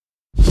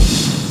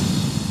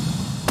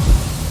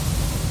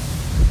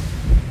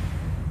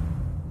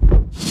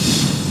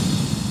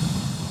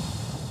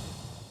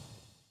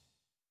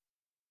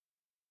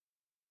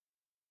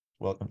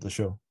Welcome to the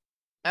show.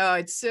 Oh,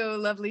 it's so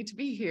lovely to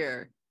be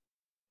here.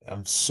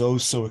 I'm so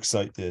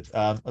excited.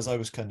 As I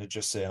was kind of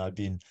just saying, I've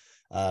been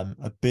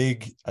a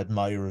big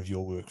admirer of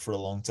your work for a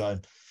long time.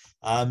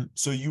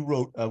 So you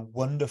wrote a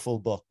wonderful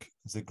book,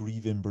 The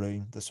Grieving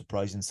Brain, The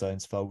Surprising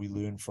Science of How We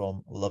Learn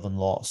from Love and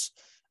Loss.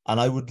 And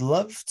I would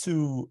love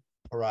to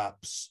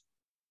perhaps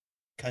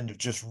kind of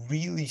just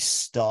really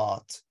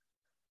start,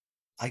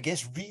 I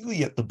guess,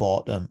 really at the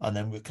bottom, and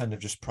then we'll kind of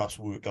just perhaps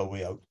work our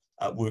way out,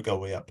 work our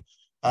way up.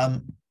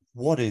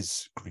 What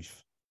is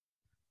grief?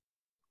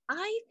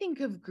 I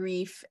think of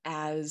grief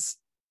as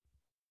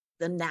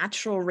the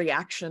natural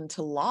reaction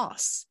to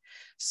loss.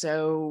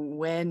 So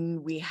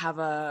when we have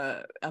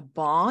a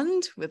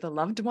bond with a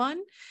loved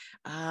one,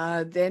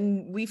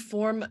 then we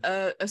form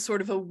a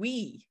sort of a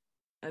we.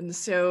 And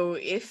so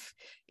if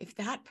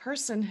that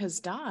person has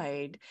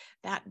died,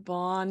 that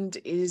bond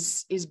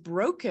is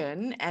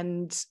broken,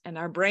 and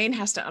our brain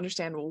has to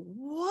understand, well,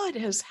 what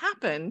has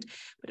happened?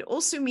 But it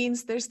also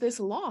means there's this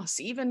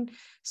loss, even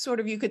sort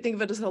of, you could think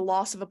of it as a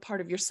loss of a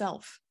part of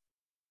yourself.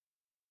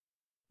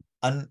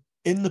 And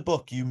in the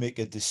book, you make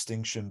a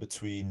distinction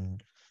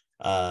between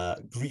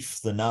grief,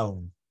 the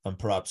noun, and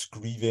perhaps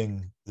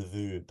grieving, the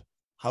verb.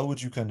 How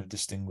would you kind of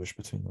distinguish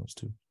between those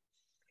two?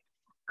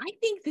 I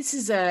think this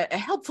is a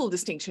helpful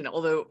distinction,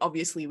 although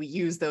obviously we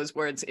use those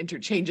words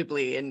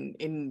interchangeably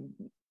in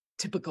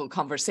typical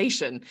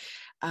conversation.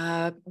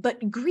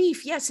 But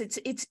grief, yes,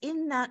 it's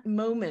in that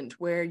moment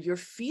where you're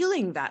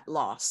feeling that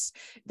loss.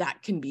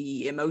 That can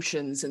be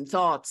emotions and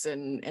thoughts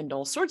and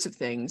all sorts of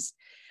things.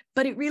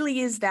 But it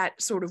really is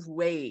that sort of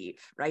wave,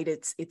 right?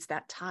 It's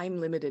that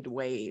time-limited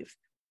wave.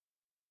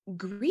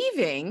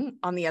 Grieving,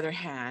 on the other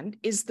hand,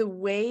 is the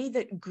way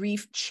that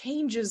grief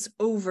changes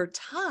over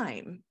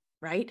time,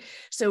 right?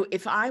 So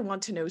if I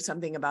want to know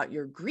something about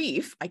your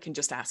grief, I can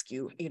just ask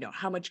you,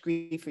 how much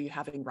grief are you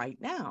having right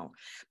now?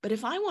 But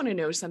if I want to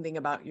know something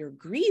about your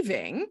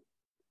grieving,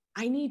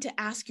 I need to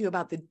ask you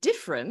about the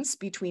difference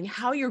between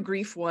how your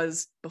grief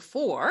was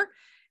before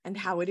and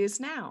how it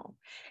is now.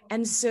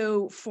 And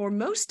so for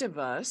most of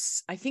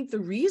us, I think the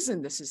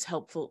reason this is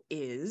helpful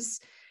is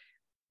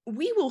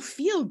we will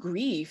feel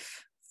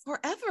grief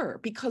forever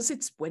because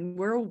it's when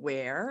we're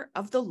aware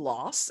of the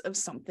loss of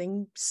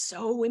something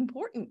so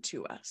important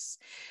to us.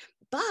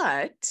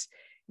 But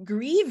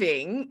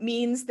grieving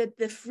means that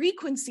the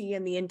frequency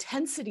and the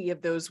intensity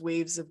of those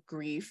waves of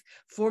grief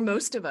for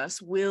most of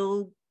us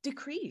will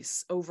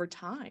decrease over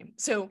time.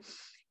 So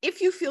if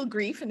you feel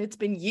grief and it's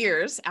been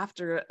years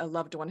after a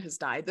loved one has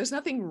died, there's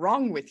nothing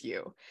wrong with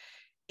you.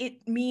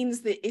 It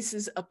means that this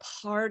is a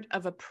part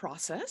of a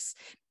process.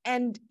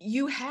 And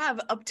you have,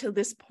 up to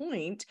this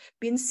point,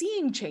 been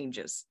seeing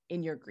changes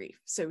in your grief.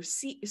 So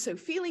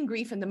feeling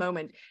grief in the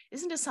moment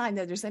isn't a sign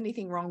that there's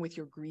anything wrong with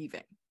your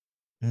grieving.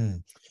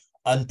 Mm.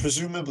 And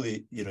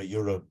presumably,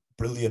 you're a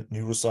brilliant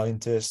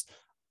neuroscientist.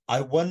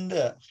 I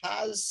wonder,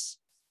 has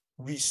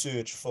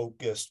research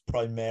focused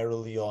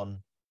primarily on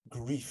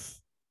grief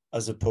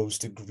as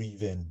opposed to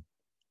grieving?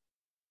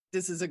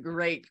 This is a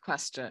great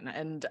question.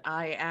 And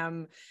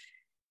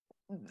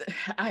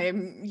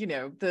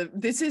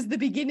this is the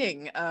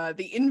beginning,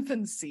 the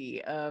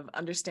infancy of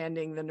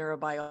understanding the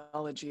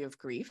neurobiology of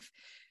grief.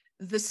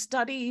 The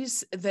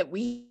studies that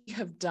we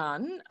have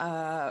done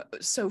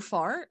so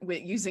far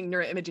with using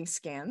neuroimaging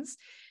scans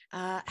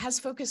has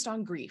focused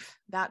on grief,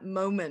 that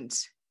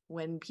moment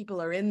when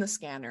people are in the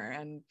scanner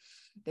and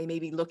they may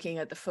be looking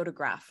at the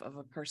photograph of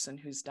a person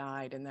who's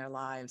died in their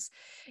lives.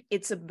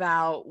 It's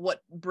about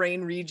what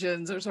brain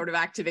regions are sort of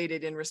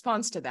activated in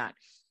response to that.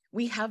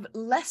 We have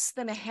less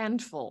than a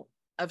handful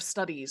of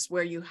studies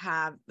where you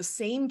have the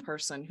same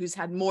person who's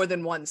had more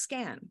than one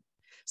scan,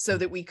 so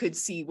that we could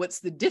see what's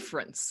the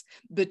difference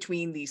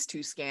between these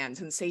two scans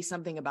and say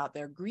something about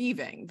their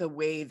grieving, the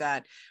way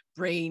that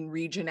brain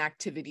region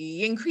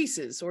activity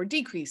increases or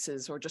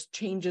decreases or just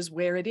changes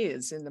where it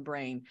is in the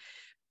brain.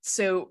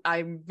 So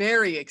I'm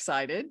very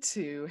excited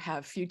to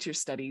have future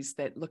studies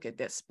that look at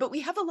this. But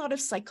we have a lot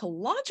of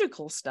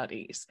psychological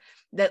studies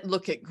that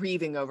look at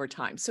grieving over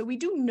time. So we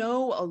do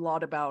know a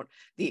lot about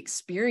the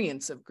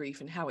experience of grief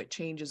and how it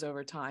changes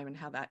over time and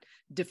how that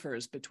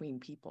differs between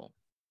people.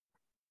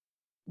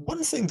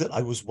 One thing that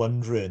I was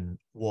wondering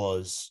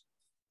was,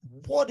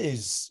 what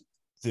is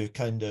the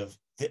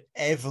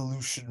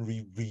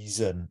evolutionary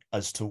reason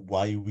as to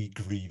why we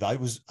grieve? I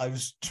was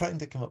trying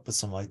to come up with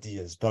some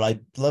ideas, but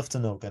I'd love to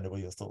know kind of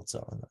what your thoughts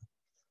are on that.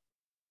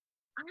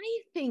 I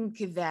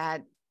think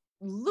that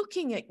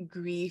looking at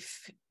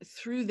grief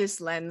through this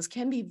lens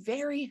can be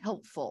very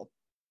helpful.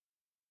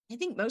 I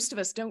think most of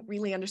us don't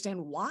really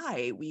understand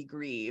why we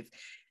grieve.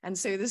 And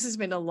so this has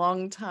been a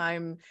long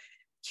time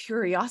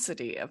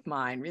curiosity of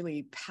mine,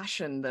 really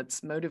passion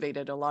that's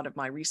motivated a lot of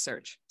my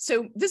research.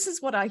 So this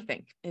is what I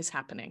think is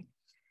happening.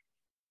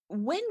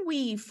 When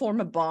we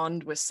form a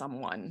bond with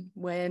someone,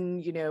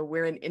 when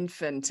we're an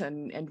infant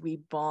and we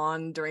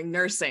bond during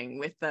nursing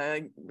with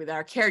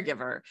our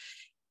caregiver,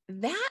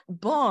 that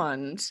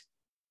bond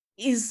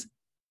is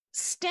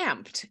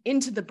stamped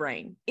into the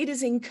brain. It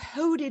is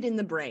encoded in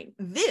the brain.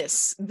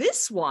 This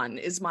one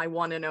is my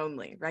one and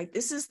only, right?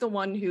 This is the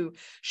one who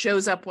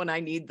shows up when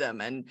I need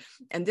them,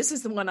 and this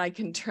is the one I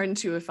can turn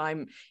to if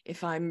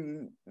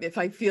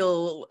I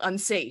feel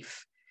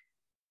unsafe.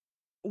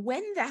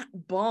 When that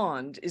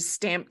bond is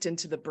stamped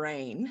into the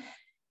brain,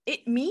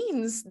 it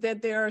means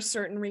that there are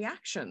certain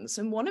reactions,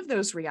 and one of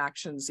those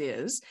reactions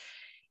is,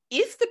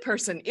 if the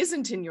person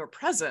isn't in your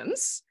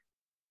presence,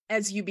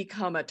 as you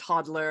become a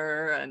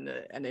toddler and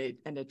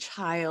a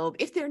child,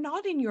 if they're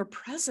not in your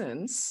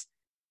presence,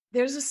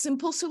 there's a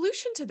simple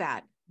solution to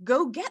that.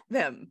 Go get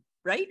them,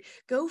 right?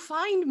 Go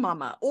find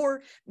mama,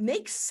 or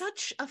make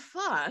such a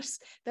fuss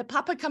that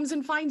papa comes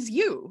and finds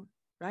you,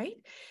 right?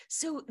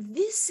 So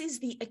this is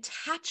the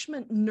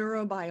attachment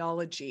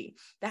neurobiology,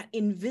 that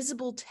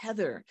invisible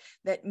tether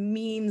that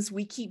means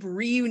we keep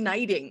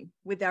reuniting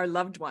with our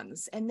loved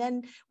ones. And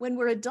then when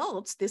we're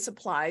adults, this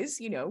applies,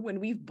 when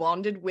we've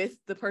bonded with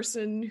the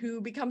person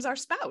who becomes our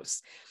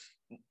spouse.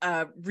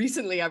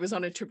 Recently, I was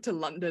on a trip to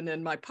London,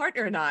 and my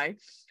partner and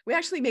we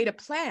actually made a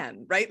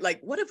plan, right? Like,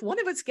 what if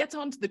one of us gets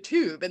onto the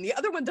tube and the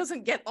other one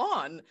doesn't get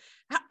on?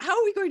 How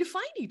are we going to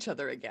find each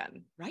other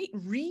again, right?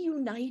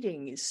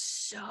 Reuniting is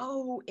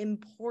so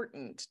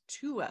important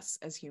to us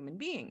as human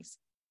beings.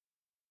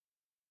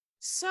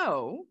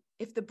 So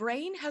if the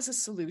brain has a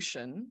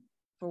solution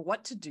for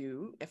what to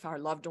do if our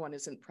loved one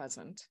isn't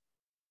present,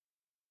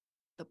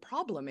 the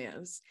problem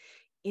is,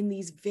 in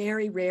these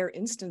very rare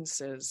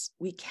instances,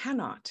 we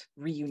cannot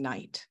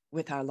reunite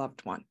with our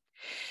loved one,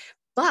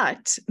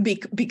 but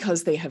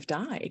because they have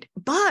died.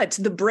 But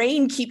the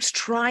brain keeps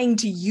trying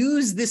to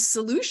use this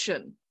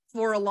solution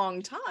for a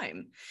long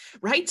time,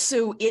 right?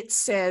 So it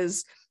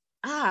says,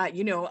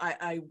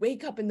 I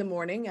wake up in the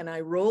morning and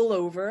I roll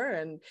over,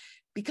 and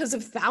because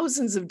of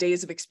thousands of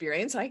days of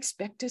experience, I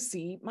expect to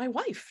see my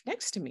wife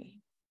next to me.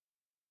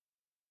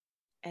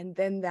 And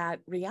then that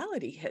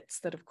reality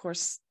hits that, of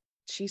course,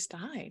 she's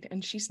died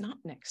and she's not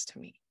next to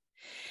me.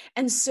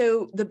 And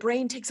so the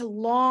brain takes a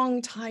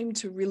long time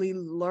to really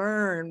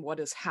learn what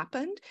has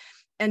happened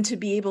and to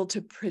be able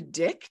to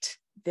predict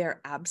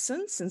their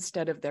absence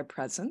instead of their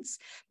presence,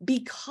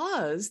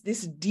 because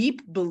this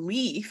deep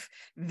belief,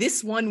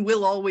 this one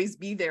will always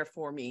be there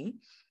for me,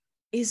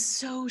 is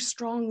so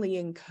strongly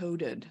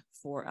encoded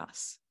for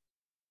us.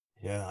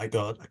 Yeah, I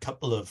got a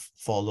couple of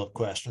follow-up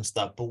questions to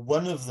that, but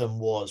one of them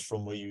was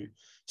from what you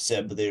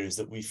said, but there is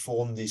that we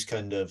form these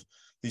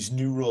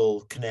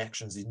neural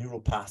connections, these neural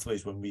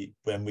pathways when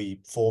we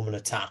form an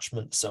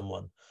attachment to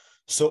someone.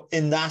 So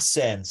in that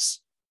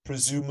sense,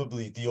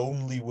 presumably the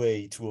only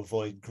way to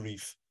avoid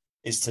grief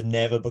is to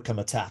never become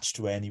attached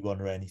to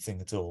anyone or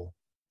anything at all.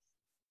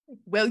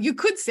 Well, you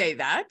could say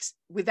that.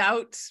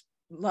 Without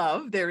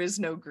love, there is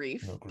no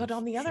grief. No grief, but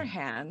on the other sure.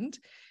 hand,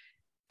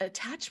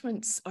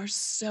 attachments are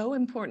so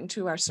important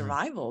to our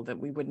survival that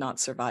we would not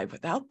survive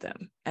without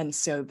them. And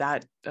so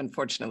that,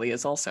 unfortunately,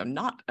 is also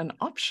not an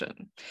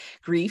option.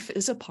 Grief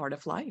is a part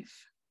of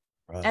life,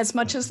 Right. as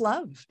much as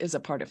love is a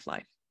part of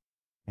life.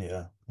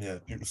 Yeah,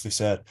 beautifully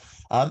said.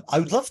 I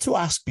would love to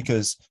ask,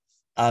 because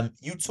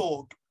you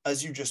talk,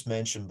 as you just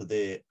mentioned, but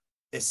it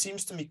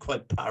seems to me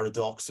quite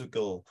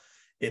paradoxical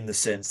in the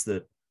sense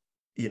that,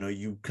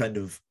 you kind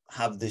of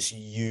have this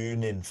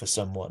yearning for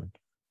someone.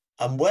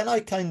 And when I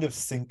kind of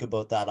think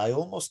about that, I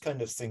almost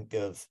kind of think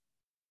of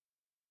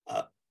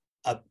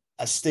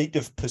a state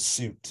of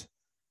pursuit,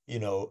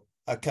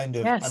 a kind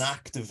of an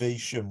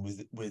activation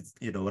with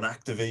an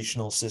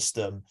activational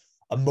system,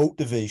 a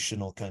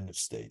motivational kind of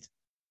state.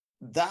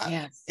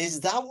 Is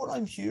that what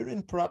I'm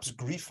hearing? Perhaps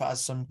grief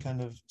has some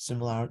kind of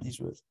similarities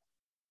with.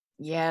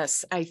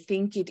 Yes, I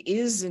think it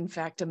is, in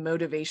fact, a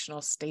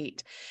motivational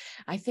state.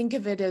 I think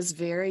of it as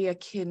very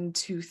akin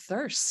to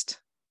thirst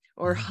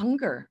or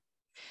hunger.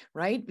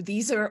 Right?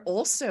 These are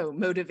also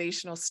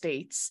motivational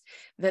states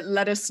that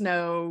let us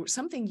know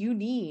something you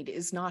need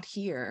is not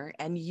here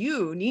and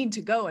you need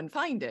to go and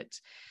find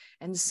it.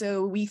 And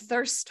so we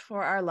thirst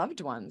for our loved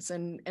ones.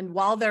 And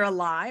while they're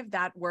alive,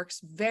 that works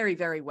very,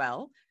 very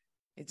well.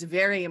 It's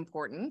very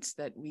important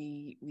that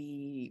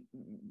we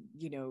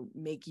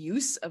make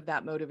use of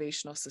that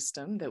motivational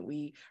system, that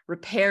we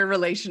repair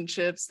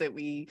relationships, that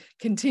we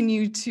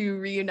continue to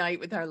reunite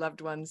with our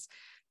loved ones,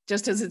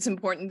 just as it's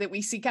important that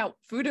we seek out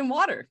food and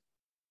water.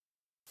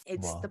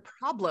 It's the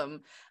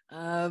problem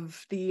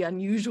of the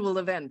unusual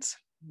event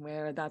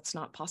where that's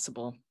not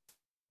possible.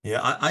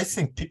 Yeah, I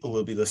think people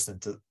will be listening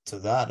to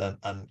that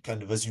and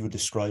kind of, as you were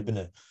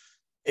describing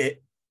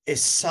it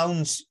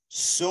sounds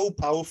so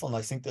powerful. And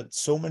I think that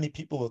so many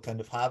people will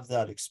kind of have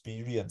that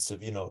experience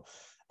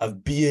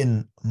of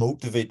being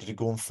motivated to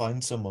go and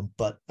find someone.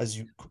 But as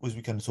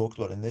we kind of talked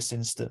about in this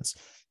instance,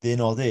 they're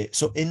not there.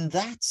 So in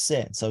that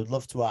sense, I would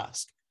love to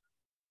ask,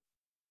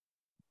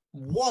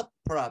 what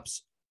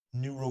perhaps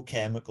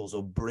neurochemicals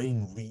or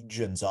brain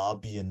regions are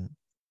being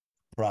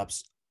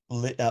perhaps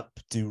lit up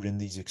during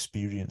these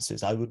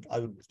experiences? I would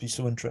be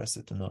so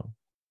interested to know.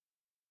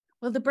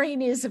 Well, the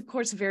brain is, of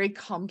course, a very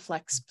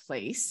complex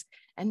place.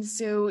 And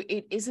so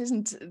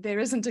there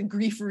isn't a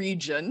grief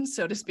region,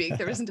 so to speak.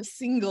 There isn't a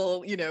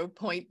single,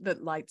 point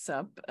that lights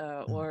up,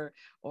 or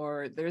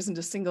there isn't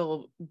a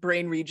single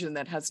brain region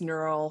that has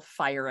neural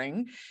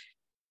firing.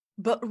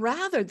 But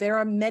rather, there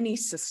are many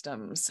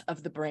systems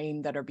of the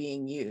brain that are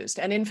being used.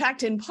 And in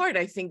fact, in part,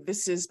 I think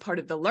this is part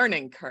of the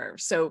learning curve.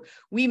 So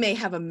we may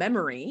have a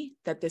memory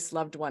that this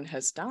loved one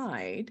has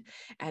died.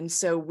 And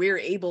so we're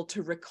able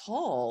to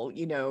recall,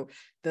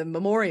 the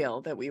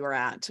memorial that we were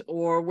at,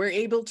 or we're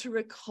able to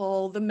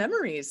recall the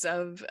memories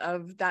of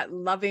that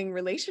loving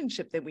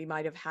relationship that we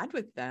might have had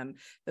with them,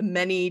 the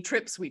many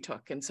trips we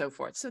took and so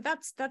forth. So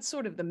that's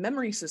sort of the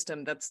memory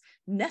system that's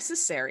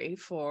necessary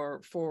for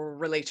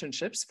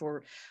relationships,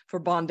 for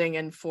bonding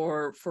and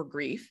for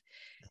grief.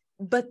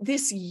 But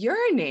this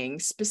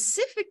yearning,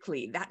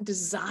 specifically, that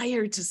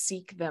desire to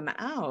seek them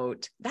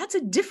out, that's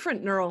a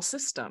different neural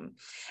system.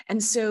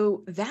 And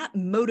so that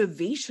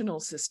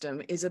motivational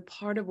system is a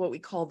part of what we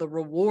call the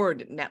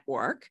reward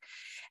network.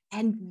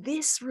 And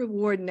this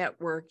reward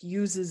network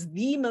uses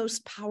the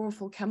most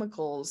powerful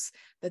chemicals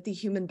that the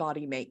human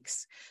body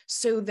makes,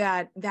 so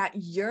that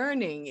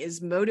yearning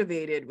is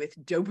motivated with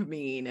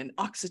dopamine and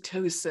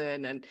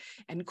oxytocin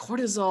and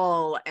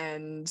cortisol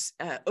and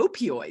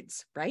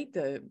opioids, right?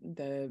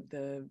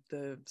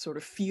 The sort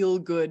of feel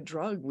good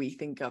drug we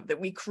think of,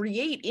 that we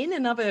create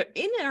in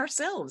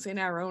ourselves, in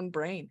our own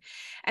brain.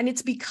 And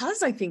it's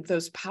because I think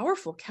those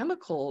powerful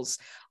chemicals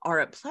are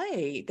at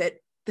play that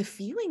the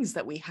feelings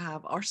that we have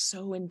are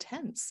so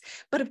intense.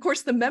 But of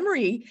course, the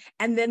memory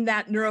and then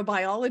that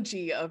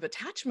neurobiology of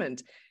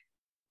attachment,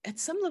 at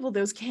some level,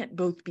 those can't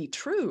both be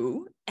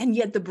true. And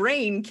yet the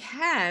brain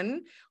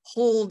can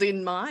hold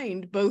in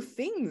mind both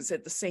things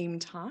at the same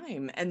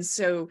time. And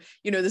so,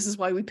 this is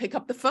why we pick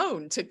up the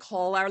phone to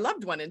call our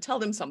loved one and tell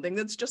them something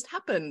that's just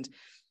happened.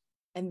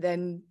 And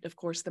then, of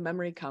course, the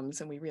memory comes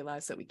and we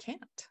realize that we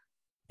can't.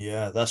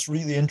 Yeah, that's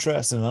really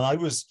interesting. And I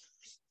was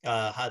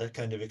had a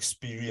kind of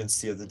experience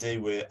the other day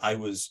where I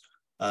was,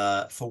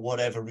 for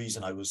whatever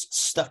reason, I was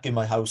stuck in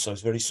my house. I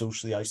was very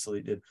socially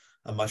isolated,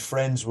 and my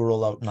friends were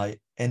all out, and I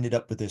ended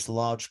up with this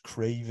large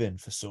craving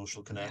for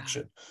social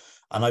connection.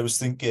 Yeah. And I was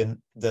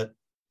thinking that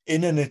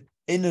in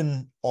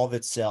and of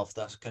itself,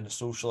 that kind of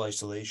social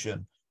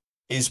isolation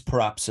is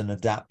perhaps an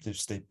adaptive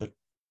state. But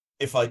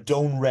if I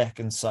don't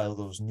reconcile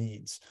those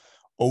needs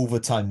over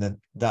time,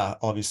 then that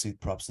obviously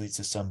perhaps leads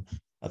to some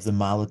of the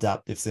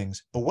maladaptive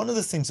things. But one of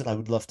the things that I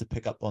would love to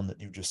pick up on that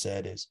you just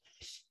said is,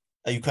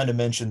 you kind of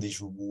mentioned these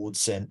reward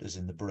centers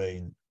in the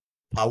brain,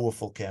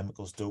 powerful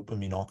chemicals,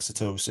 dopamine,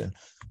 oxytocin.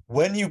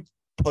 When you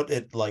put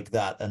it like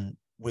that, and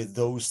with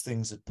those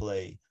things at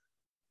play,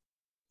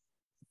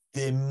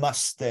 there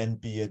must then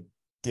be a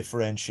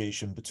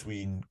differentiation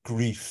between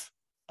grief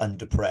and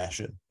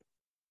depression.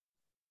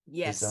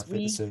 Yes,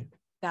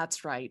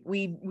 that's right.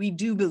 We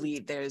do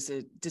believe there's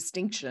a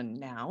distinction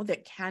now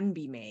that can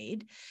be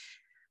made.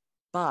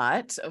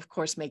 But of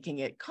course, making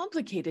it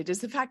complicated is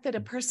the fact that a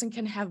person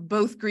can have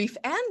both grief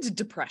and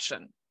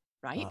depression,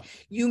 right?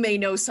 You may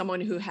know someone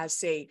who has,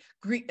 say,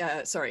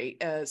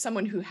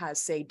 someone who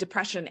has, say,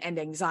 depression and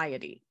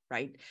anxiety,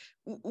 right?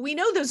 We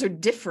know those are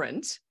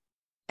different,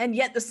 and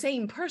yet the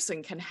same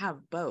person can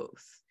have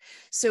both.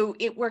 So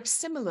it works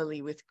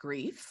similarly with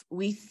grief.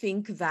 We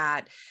think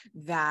that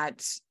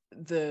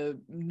the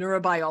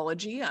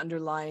neurobiology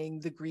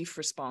underlying the grief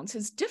response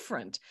is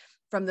different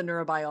from the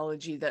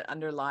neurobiology that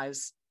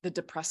underlies the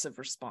depressive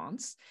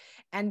response.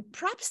 And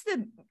perhaps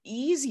the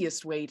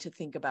easiest way to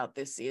think about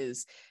this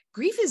is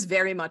grief is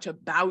very much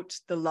about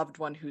the loved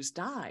one who's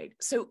died.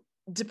 So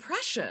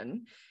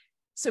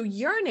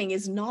yearning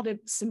is not a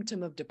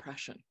symptom of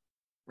depression,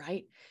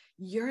 right?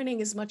 Yearning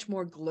is much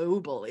more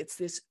global. It's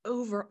this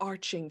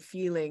overarching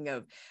feeling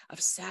of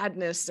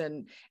sadness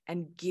and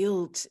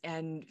guilt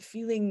and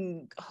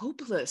feeling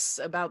hopeless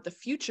about the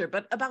future,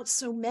 but about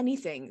so many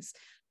things,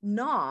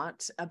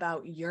 not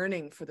about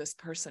yearning for this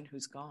person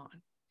who's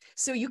gone.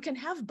 So you can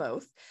have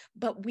both,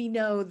 but we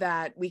know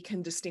that we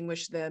can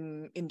distinguish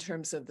them in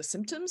terms of the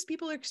symptoms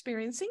people are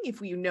experiencing, if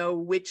we know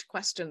which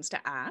questions to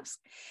ask,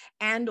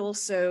 and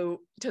also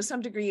to some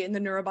degree in the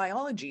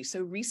neurobiology.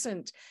 So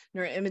recent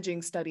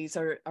neuroimaging studies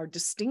are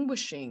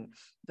distinguishing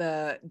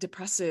the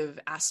depressive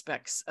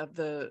aspects of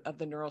the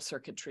neural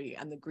circuitry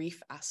and the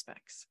grief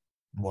aspects.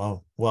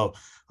 Wow. Well,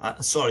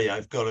 sorry,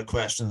 I've got a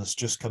question that's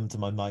just come to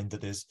my mind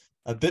that is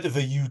a bit of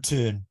a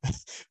U-turn,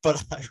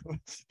 but I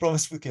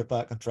promise we'll get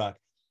back on track.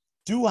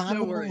 Do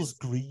animals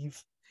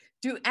grieve?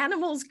 Do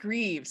animals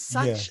grieve?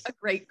 Such a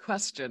great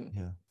question.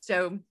 Yeah.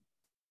 So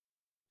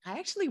I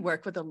actually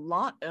work with a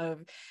lot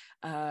of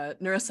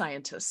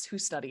neuroscientists who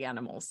study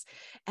animals.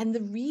 And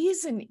the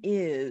reason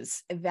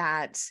is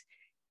that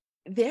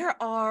there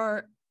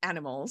are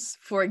animals,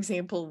 for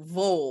example,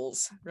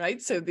 voles, right?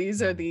 So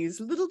these are these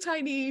little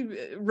tiny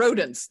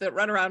rodents that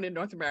run around in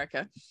North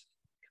America.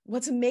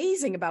 What's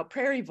amazing about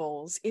prairie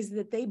voles is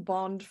that they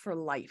bond for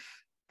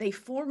life. They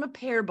form a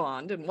pair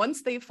bond, and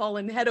once they've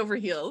fallen head over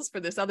heels for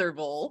this other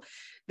vole,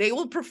 they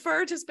will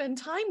prefer to spend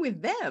time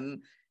with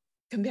them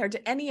compared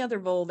to any other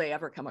vole they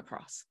ever come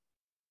across.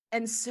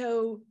 And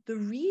so the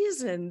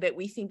reason that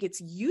we think it's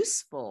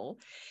useful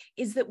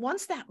is that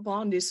once that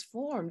bond is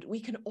formed, we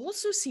can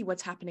also see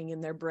what's happening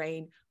in their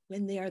brain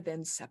when they are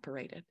then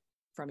separated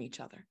from each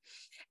other.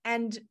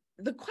 And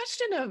the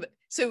question of,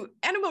 so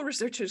animal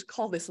researchers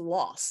call this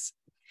loss.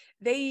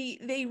 They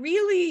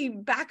really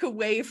back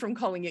away from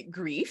calling it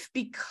grief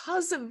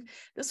because of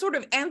the sort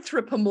of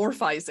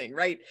anthropomorphizing,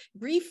 right?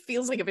 Grief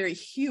feels like a very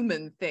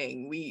human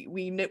thing.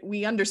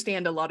 We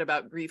understand a lot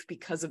about grief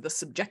because of the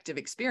subjective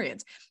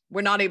experience.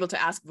 We're not able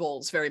to ask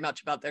voles very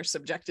much about their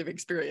subjective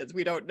experience.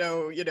 We don't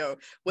know,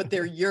 what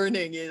their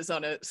yearning is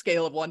on a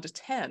scale of 1 to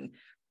 10.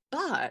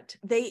 But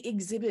they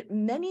exhibit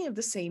many of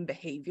the same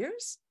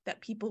behaviors that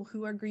people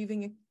who are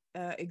grieving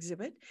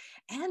exhibit,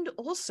 and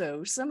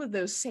also some of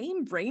those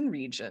same brain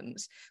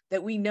regions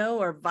that we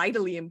know are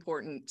vitally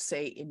important,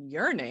 say in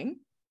yearning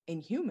in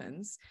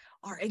humans,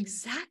 are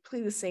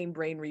exactly the same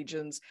brain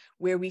regions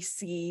where we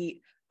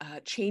see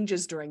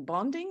changes during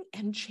bonding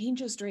and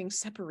changes during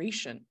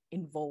separation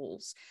in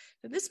voles.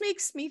 So this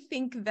makes me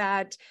think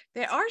that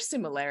there are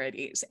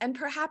similarities, and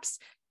perhaps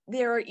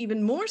there are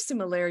even more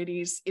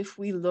similarities if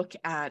we look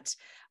at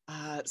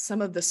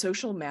some of the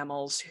social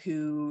mammals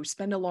who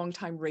spend a long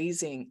time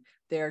raising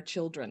their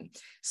children.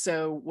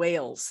 So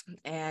whales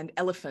and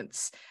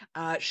elephants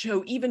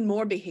show even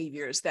more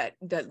behaviors that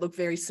look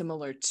very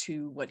similar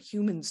to what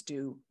humans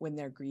do when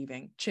they're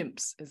grieving.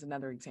 Chimps is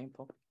another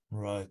example.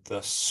 Right,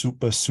 that's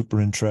super, super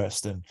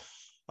interesting.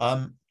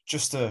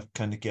 Just to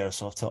kind of get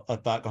us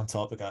back on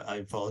topic, I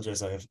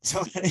apologize, I have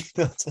so many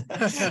thoughts.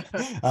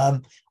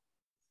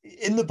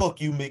 In the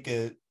book, you make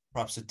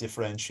perhaps a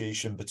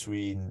differentiation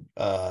between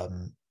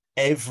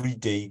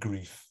everyday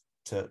grief,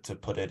 to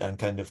put it, and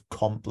kind of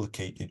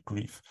complicated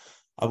grief.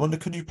 I wonder,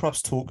 could you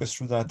perhaps talk us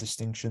through that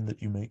distinction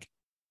that you make?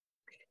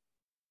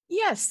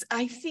 Yes,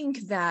 I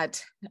think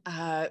that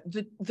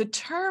the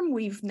term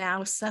we've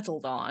now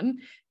settled on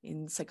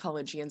in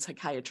psychology and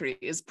psychiatry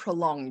is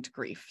prolonged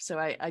grief. So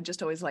I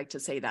just always like to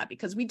say that,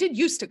 because we did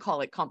used to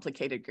call it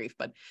complicated grief,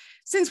 but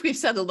since we've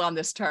settled on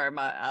this term,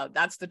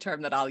 that's the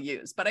term that I'll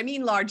use. But I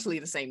mean largely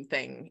the same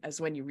thing as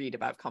when you read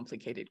about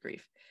complicated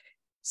grief.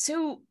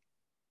 So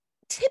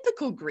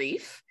typical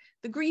grief,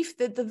 the grief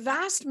that the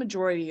vast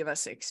majority of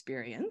us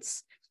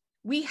experience,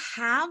 we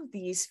have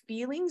these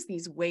feelings,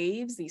 these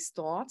waves, these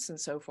thoughts, and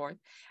so forth.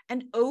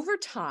 And over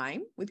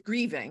time, with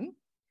grieving,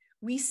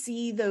 we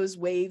see those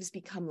waves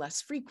become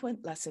less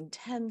frequent, less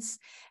intense,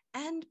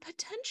 and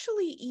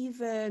potentially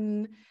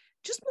even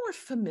just more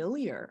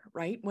familiar,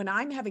 right? When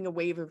I'm having a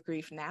wave of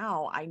grief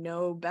now, I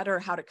know better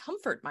how to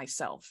comfort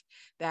myself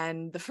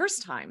than the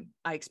first time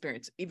I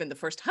experienced, even the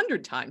first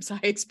 100 times I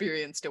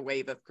experienced a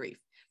wave of grief.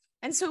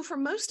 And so for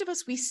most of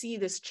us, we see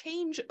this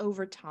change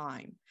over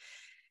time.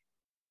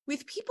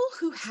 With people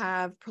who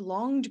have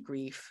prolonged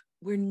grief,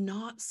 we're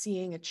not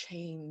seeing a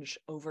change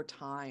over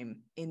time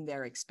in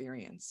their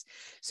experience.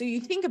 So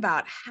you think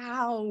about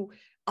how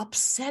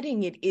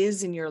upsetting it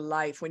is in your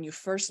life when you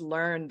first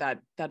learn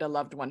that a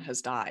loved one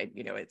has died.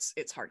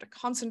 It's hard to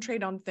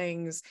concentrate on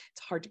things.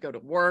 It's hard to go to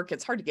work.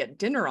 It's hard to get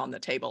dinner on the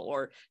table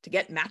or to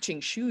get matching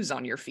shoes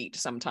on your feet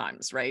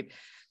sometimes, right?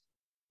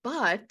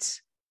 But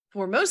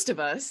for most of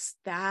us,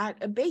 that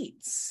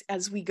abates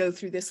as we go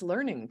through this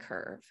learning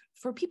curve.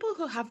 For people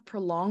who have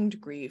prolonged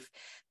grief,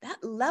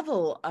 that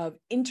level of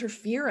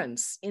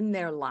interference in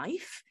their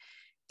life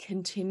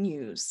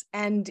continues.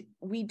 And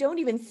we don't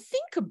even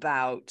think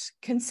about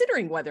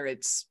considering whether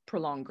it's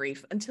prolonged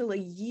grief until a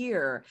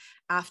year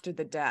after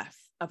the death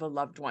of a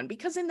loved one,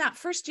 because in that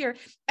first year,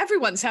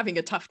 everyone's having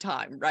a tough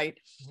time, right?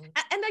 Mm-hmm.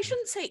 And I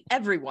shouldn't say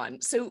everyone.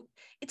 So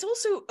it's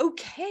also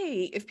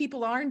okay if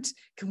people aren't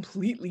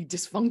completely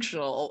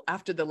dysfunctional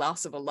after the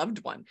loss of a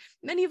loved one.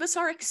 Many of us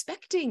are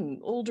expecting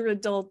older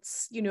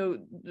adults,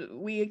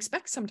 we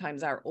expect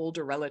sometimes our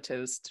older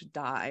relatives to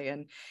die.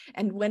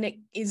 And when it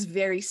is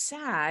very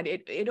sad,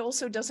 it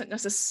also doesn't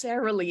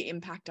necessarily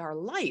impact our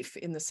life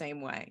in the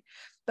same way.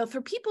 But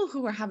for people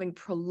who are having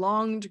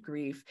prolonged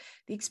grief,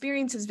 the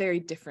experience is very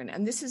different.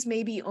 And this is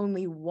maybe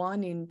only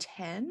 1 in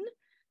 10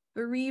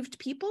 bereaved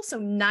people. So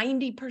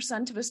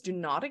 90% of us do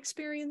not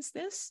experience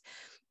this.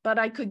 But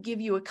I could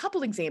give you a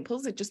couple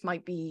examples that just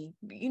might be,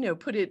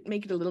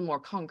 make it a little more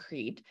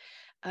concrete.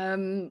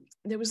 There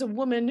was a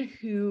woman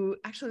who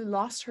actually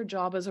lost her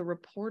job as a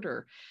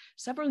reporter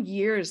several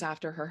years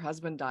after her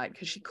husband died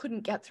because she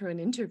couldn't get through an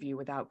interview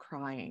without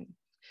crying.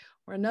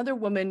 Or another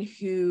woman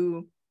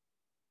who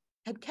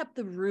had kept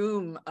the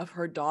room of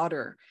her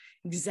daughter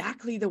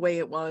exactly the way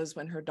it was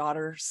when her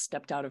daughter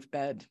stepped out of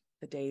bed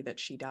the day that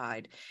she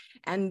died.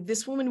 And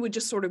this woman would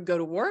just sort of go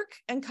to work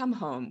and come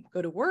home,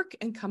 go to work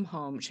and come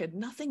home. She had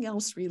nothing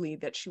else really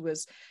that she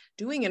was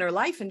doing in her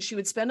life. And she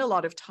would spend a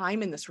lot of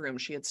time in this room.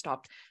 She had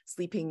stopped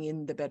sleeping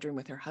in the bedroom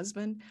with her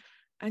husband.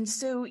 And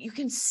so you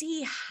can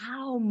see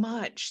how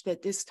much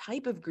that this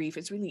type of grief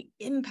is really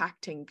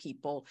impacting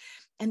people.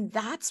 And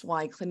that's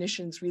why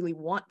clinicians really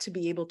want to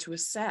be able to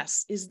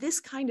assess, is this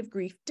kind of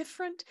grief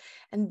different?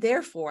 And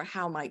therefore,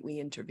 how might we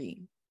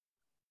intervene?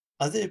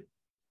 Are there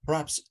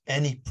perhaps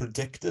any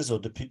predictors, or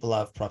do people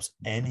have perhaps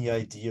any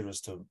idea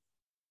as to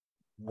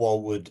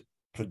what would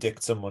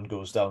predict someone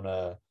goes down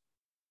a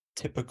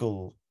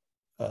typical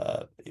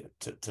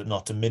to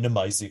not to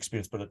minimize the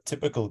experience, but a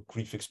typical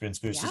grief experience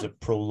versus Yeah. a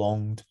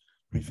prolonged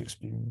grief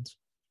experience?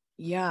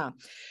 Yeah.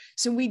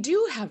 So we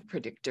do have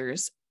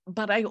predictors,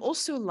 but I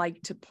also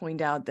like to point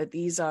out that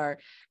these are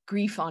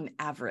grief on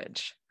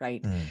average,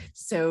 right?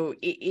 So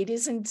it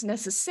isn't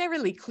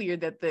necessarily clear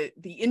that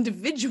the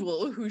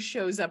individual who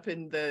shows up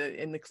in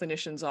the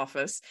clinician's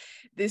office,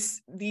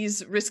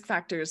 these risk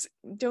factors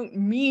don't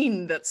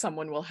mean that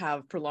someone will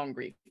have prolonged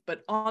grief.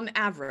 But on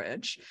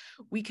average,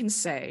 we can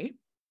say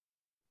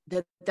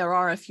that there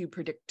are a few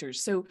predictors.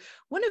 So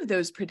one of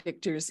those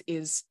predictors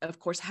is, of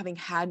course, having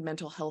had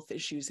mental health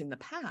issues in the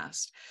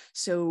past.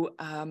 So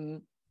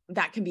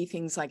that can be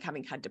things like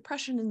having had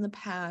depression in the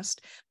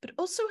past, but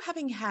also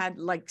having had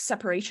like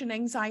separation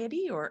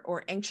anxiety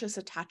or anxious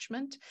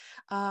attachment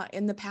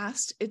in the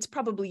past. It's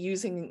probably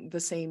using the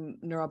same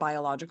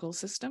neurobiological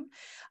system.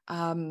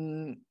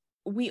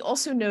 We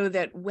also know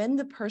that when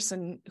the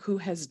person who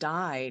has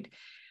died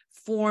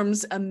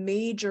forms a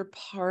major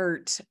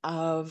part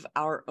of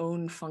our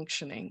own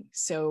functioning.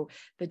 So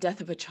the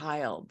death of a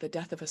child, the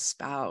death of a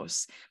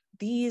spouse,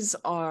 these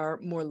are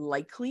more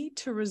likely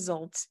to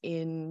result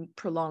in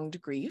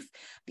prolonged grief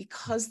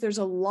because there's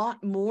a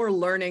lot more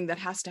learning that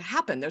has to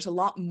happen. There's a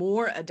lot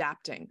more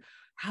adapting.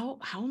 How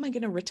am I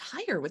going to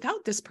retire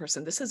without this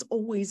person? This has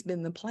always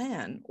been the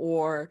plan.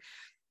 Or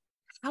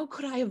how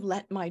could I have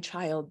let my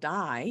child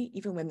die,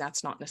 even when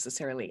that's not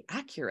necessarily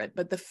accurate?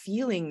 But the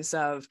feelings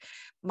of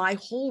my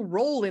whole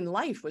role in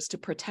life was to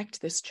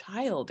protect this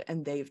child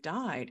and they've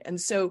died.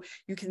 And so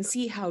you can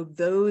see how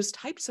those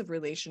types of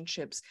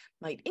relationships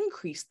might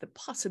increase the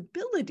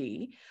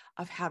possibility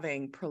of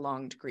having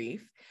prolonged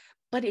grief.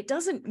 But it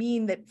doesn't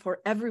mean that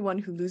for everyone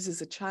who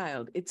loses a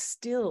child, it's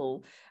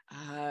still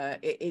that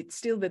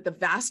the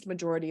vast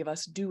majority of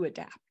us do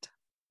adapt.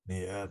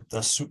 Yeah,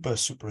 that's super,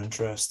 super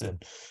interesting.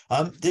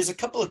 There's a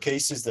couple of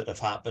cases that have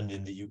happened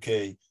in the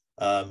UK.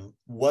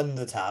 One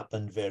that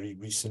happened very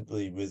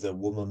recently with a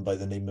woman by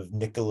the name of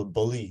Nicola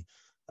Bulley.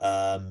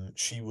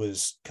 She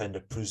was kind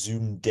of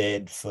presumed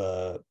dead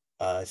for,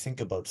 I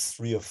think, about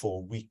 3 or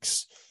 4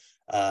 weeks,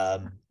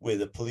 where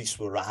the police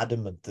were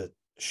adamant that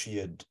she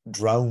had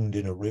drowned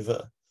in a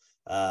river.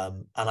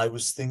 And I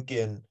was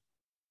thinking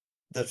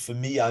that for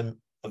me, I'm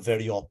a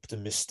very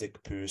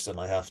optimistic person,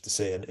 I have to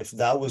say. And if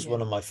that was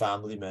one of my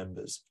family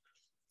members,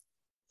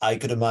 I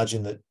could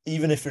imagine that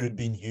even if it had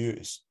been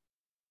years,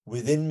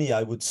 within me,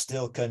 I would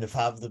still kind of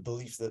have the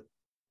belief that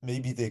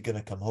maybe they're going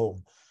to come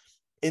home.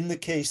 In the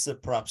case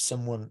that perhaps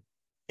someone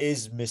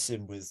is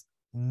missing with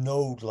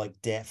no like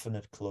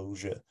definite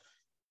closure,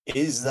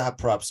 is that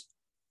perhaps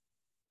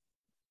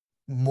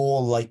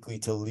more likely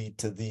to lead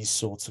to these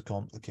sorts of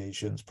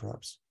complications,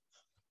 perhaps?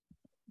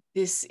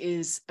 This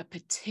is a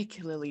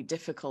particularly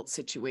difficult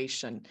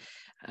situation.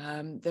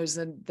 There's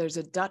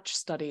a Dutch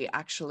study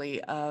actually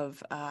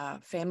of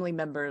family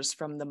members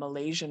from the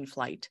Malaysian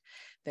flight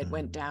that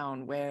went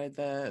down, where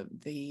the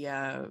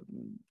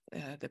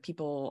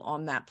people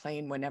on that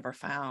plane were never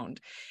found,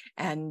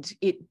 and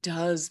it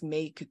does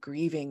make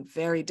grieving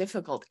very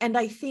difficult. And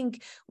I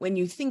think when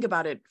you think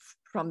about it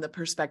from the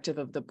perspective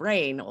of the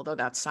brain, although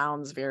that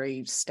sounds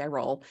very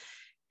sterile,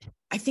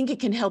 I think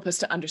it can help us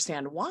to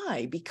understand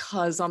why,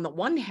 because on the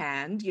one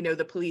hand,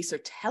 the police are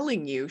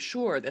telling you,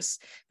 sure, this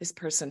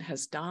person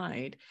has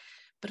died.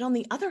 But on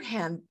the other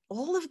hand,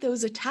 all of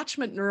those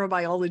attachment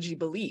neurobiology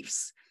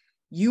beliefs,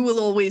 you will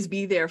always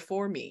be there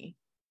for me,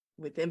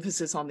 with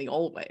emphasis on the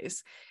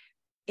always,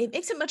 it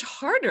makes it much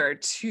harder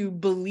to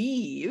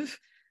believe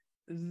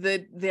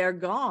that they're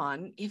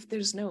gone if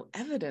there's no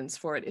evidence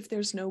for it, if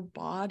there's no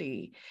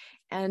body.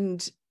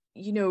 And,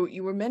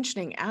 you were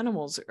mentioning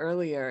animals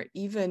earlier.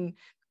 Even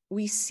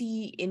we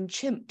see in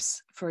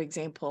chimps, for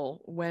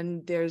example,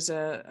 when there's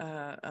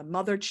a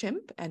mother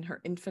chimp and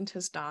her infant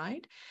has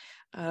died,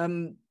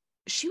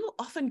 she will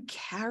often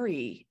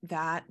carry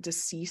that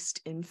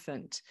deceased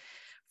infant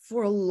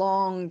for a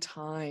long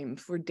time,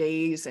 for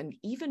days and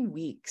even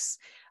weeks,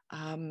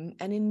 and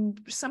in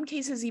some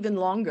cases even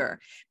longer.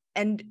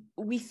 And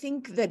we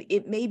think that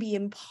it may be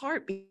in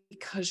part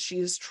because she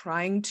is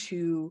trying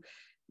to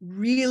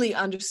really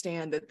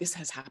understand that this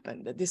has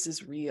happened, that this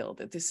is real,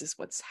 that this is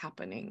what's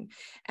happening.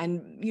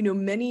 And,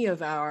 many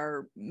of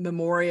our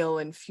memorial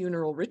and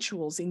funeral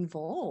rituals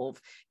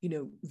involve,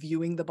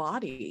 viewing the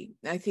body.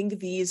 I think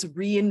these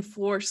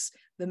reinforce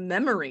the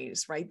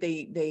memories, right?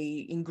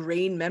 They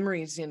ingrain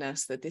memories in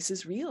us that this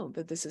is real,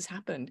 that this has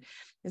happened.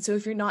 And so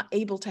if you're not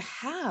able to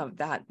have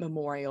that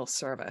memorial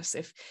service,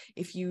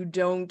 if you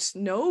don't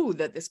know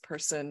that this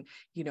person,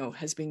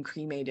 has been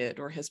cremated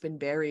or has been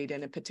buried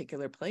in a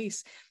particular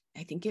place,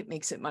 I think it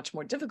makes it much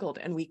more difficult.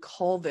 And we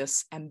call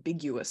this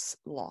ambiguous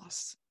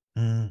loss.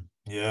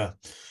 Yeah.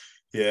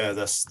 Yeah,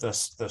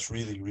 that's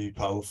really, really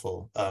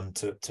powerful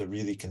to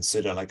really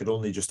consider. And I could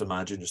only just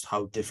imagine just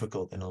how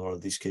difficult in a lot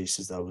of these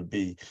cases that would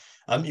be.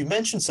 You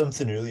mentioned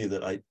something earlier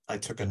that I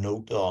took a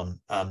note on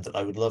that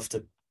I would love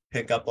to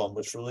pick up on,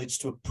 which relates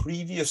to a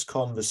previous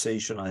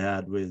conversation I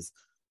had with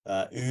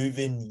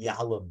Irvin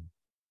Yalom.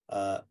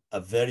 a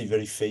very,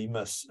 very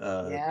famous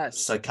Yes.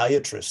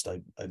 psychiatrist,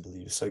 I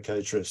believe, a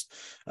psychiatrist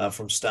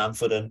from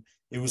Stanford. And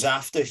it was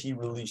after he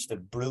released a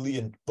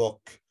brilliant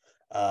book.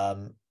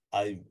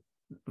 I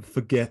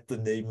forget the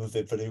name of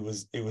it, but it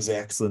was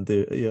excellent.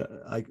 Yeah,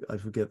 I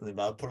forget the name.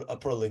 I'll put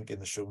a link in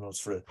the show notes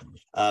for it.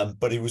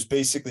 But it was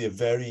basically a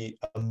very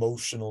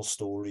emotional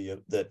story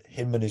that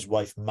him and his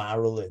wife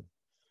Marilyn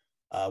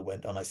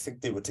went on. I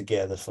think they were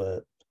together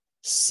for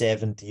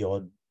 70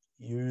 odd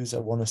years, I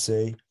want to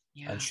say.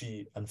 Yeah. And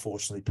she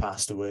unfortunately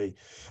passed away.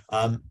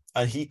 And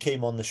he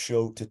came on the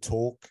show to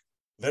talk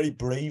very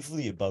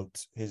bravely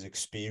about his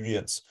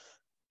experience.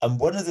 And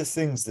one of the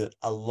things that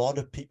a lot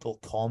of people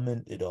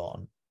commented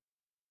on,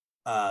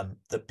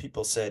 that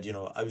people said,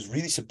 I was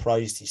really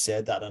surprised he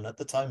said that. And at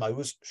the time I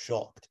was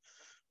shocked,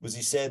 was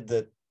he said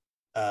that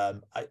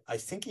I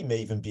think he may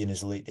even be in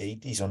his late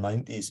 80s or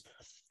 90s,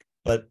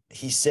 but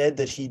he said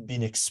that he'd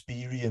been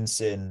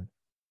experiencing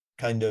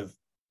kind of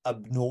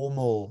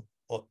abnormal,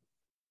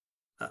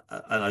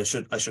 and I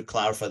should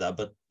clarify that,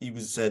 but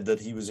said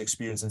that he was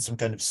experiencing some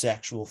kind of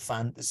sexual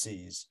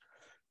fantasies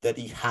that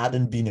he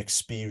hadn't been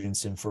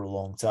experiencing for a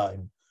long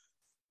time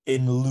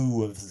in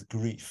lieu of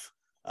grief.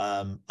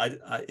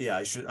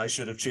 I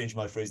should have changed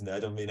my phrasing there. I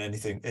don't mean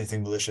anything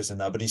malicious in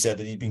that, but he said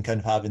that he'd been kind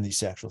of having these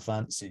sexual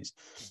fantasies,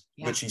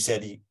 which he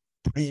said he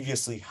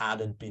previously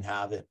hadn't been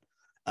having.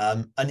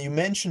 And you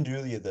mentioned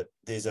earlier that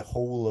there's a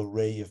whole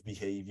array of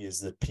behaviors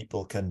that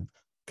people can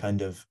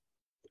kind of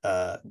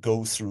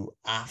go through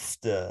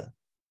after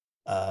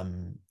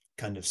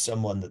kind of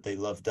someone that they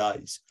love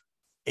dies.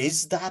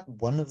 Is that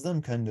one of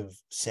them, kind of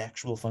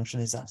sexual function?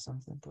 Is that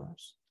something,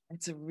 perhaps?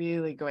 It's a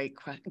really great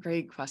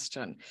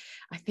question.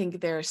 I think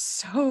there are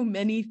so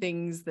many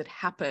things that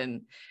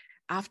happen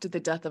after the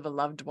death of a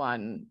loved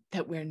one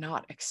that we're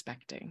not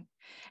expecting.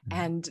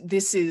 And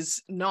this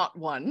is not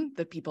one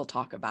that people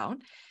talk about,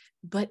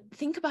 but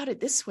think about it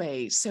this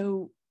way.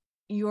 So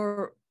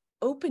you're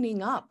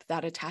opening up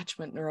that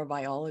attachment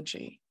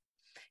neurobiology.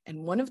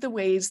 And one of the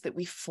ways that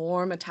we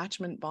form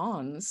attachment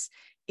bonds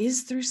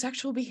is through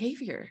sexual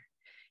behavior.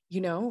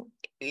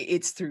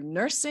 It's through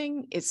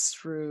nursing, it's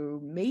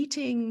through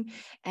mating,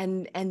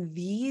 and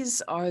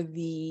these are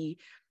the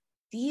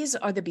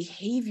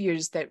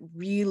behaviors that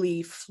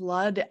really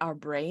flood our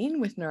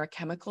brain with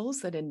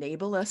neurochemicals that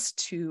enable us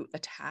to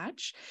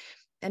attach.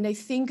 And I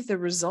think the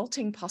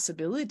resulting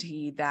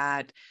possibility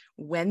that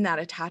when that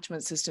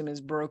attachment system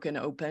is broken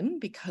open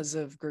because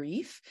of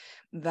grief,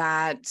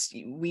 that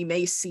we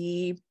may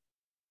see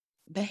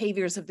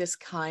behaviors of this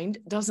kind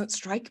doesn't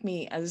strike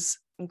me as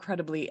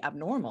incredibly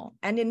abnormal.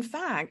 And in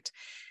fact,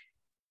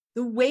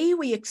 the way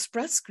we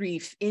express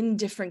grief in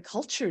different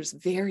cultures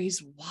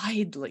varies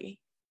widely.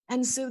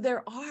 And so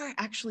there are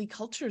actually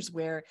cultures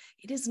where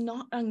it is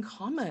not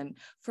uncommon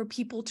for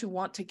people to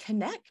want to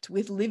connect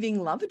with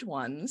living loved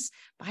ones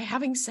by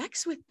having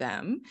sex with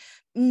them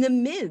in the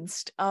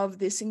midst of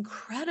this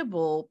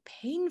incredible,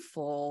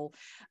 painful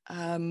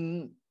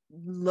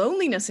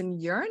loneliness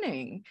and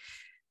yearning.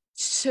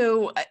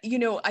 So,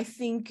 I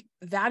think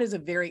that is a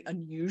very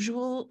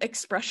unusual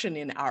expression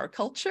in our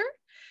culture.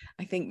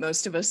 I think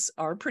most of us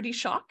are pretty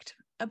shocked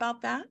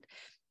about that.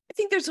 I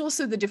think there's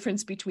also the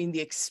difference between the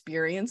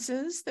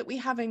experiences that we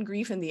have in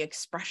grief and the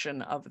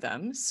expression of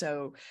them.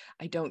 So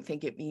I don't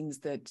think it means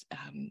that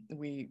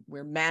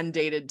we're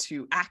mandated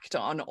to act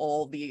on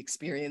all the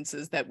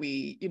experiences that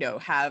we,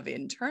 have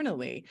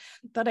internally.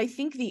 But I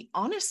think the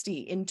honesty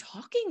in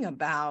talking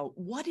about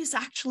what is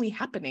actually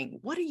happening,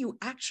 what are you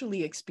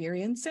actually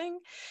experiencing?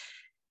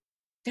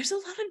 There's a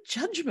lot of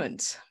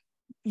judgment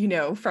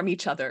from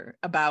each other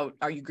about,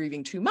 are you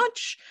grieving too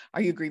much? Are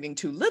you grieving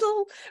too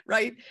little?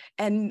 Right.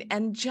 And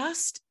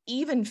just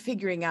even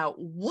figuring out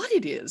what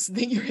it is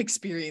that you're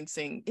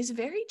experiencing is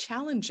very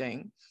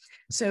challenging.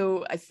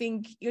 So I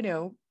think,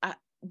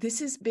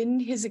 this has been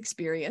his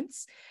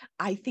experience.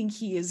 I think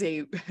he is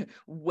a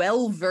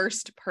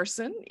well-versed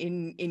person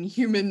in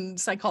human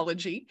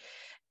psychology.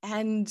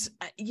 And,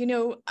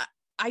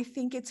 I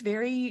think it's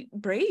very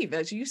brave,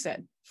 as you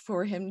said,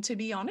 for him to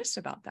be honest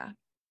about that.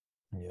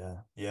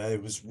 Yeah,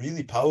 it was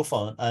really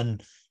powerful.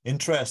 And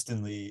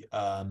interestingly,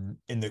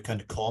 in the kind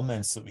of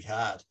comments that we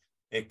had,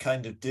 it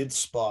kind of did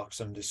spark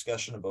some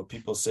discussion about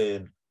people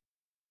saying,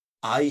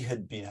 I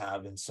had been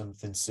having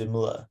something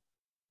similar.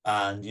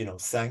 And,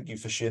 thank you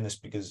for sharing this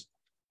because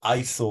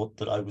I thought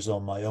that I was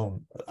on my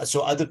own.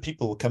 So other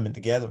people were coming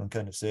together and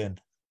kind of saying,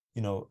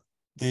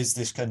 there's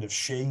this kind of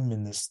shame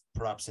in this,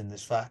 perhaps in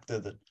this factor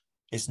that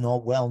it's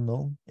not well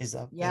known. Is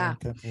that? Yeah.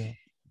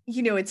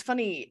 It's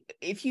funny,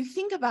 if you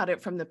think about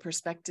it from the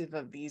perspective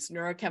of these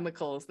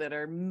neurochemicals that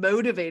are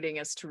motivating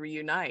us to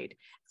reunite,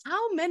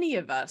 how many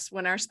of us,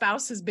 when our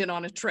spouse has been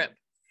on a trip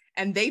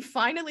and they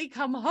finally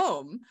come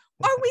home,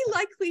 are we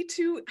likely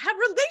to have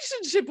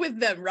relationship with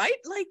them, right?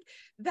 Like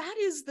that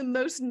is the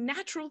most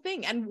natural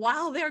thing. And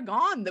while they're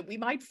gone, that we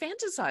might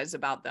fantasize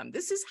about them.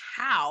 This is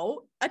how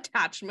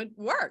attachment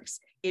works.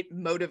 It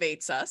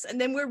motivates us and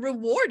then we're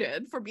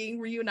rewarded for being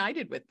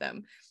reunited with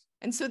them.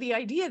 And so the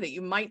idea that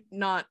you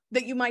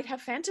might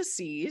have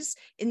fantasies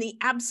in the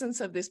absence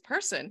of this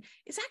person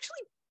is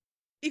actually,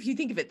 if you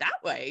think of it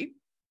that way,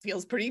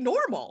 feels pretty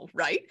normal,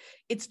 right?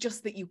 It's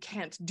just that you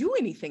can't do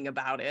anything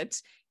about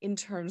it in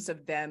terms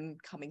of them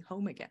coming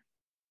home again.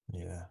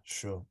 Yeah,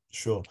 sure.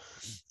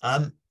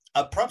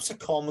 Perhaps a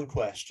common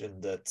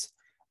question that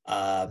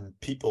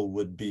people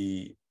would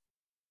be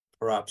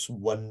perhaps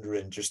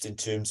wondering just in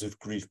terms of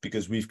grief,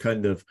 because we've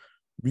kind of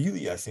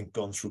really, I think,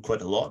 gone through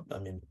quite a lot. I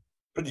mean,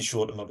 pretty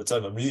short amount of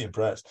time. I'm really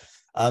impressed.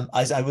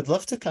 I would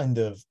love to kind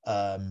of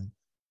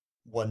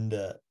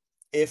wonder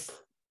if,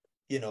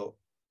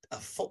 a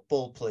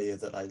football player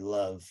that I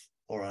love,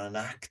 or an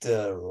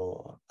actor,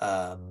 or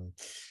I'm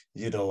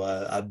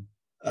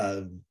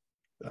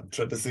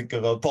trying to think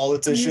of a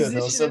politician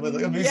or someone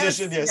like a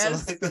musician, yes.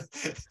 Something like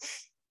that.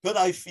 But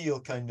I feel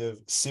kind of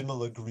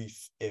similar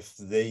grief if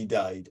they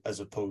died, as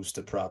opposed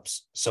to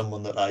perhaps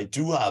someone that I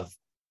do have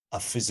a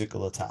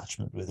physical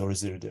attachment with, or is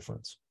there a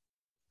difference?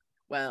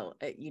 Well,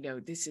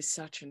 this is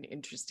such an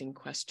interesting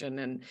question.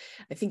 And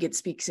I think it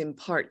speaks in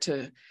part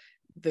to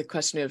the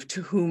question of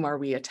to whom are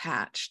we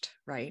attached,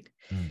 right?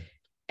 Mm.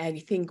 And I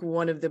think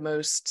one of the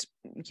most,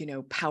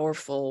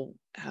 powerful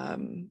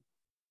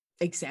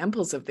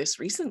examples of this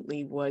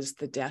recently was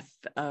the death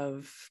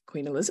of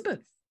Queen Elizabeth,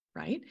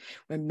 right?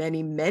 Where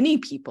many, many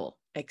people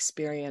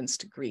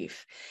experienced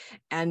grief.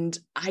 And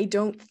I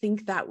don't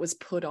think that was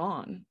put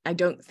on. I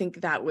don't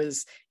think that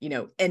was,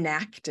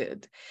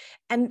 enacted.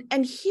 And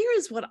here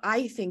is what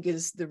I think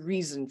is the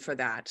reason for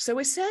that. So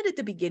I said at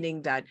the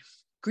beginning that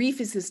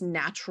grief is this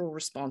natural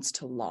response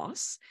to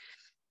loss.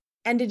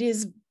 And it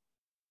is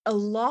a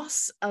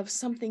loss of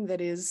something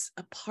that is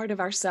a part of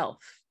ourself,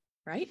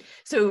 right?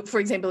 So for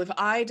example, if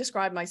I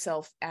describe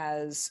myself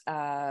as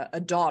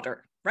a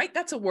daughter, right?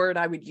 That's a word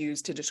I would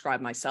use to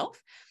describe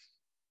myself.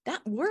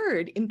 That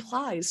word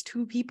implies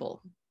two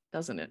people,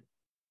 doesn't it?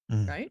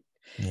 Mm. Right?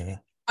 Yeah.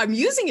 I'm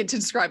using it to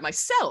describe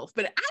myself,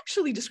 but it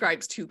actually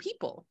describes two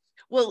people.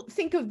 Well,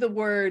 think of the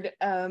word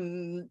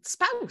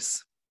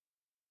spouse,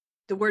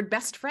 the word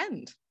best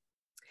friend.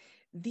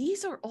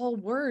 These are all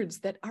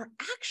words that are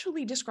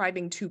actually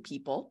describing two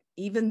people,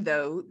 even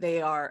though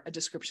they are a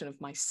description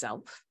of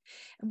myself.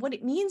 And what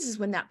it means is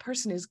when that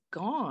person is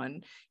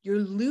gone, you're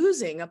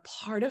losing a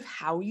part of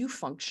how you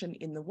function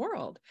in the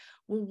world.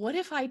 Well, what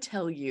if I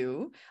tell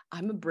you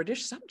I'm a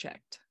British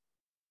subject?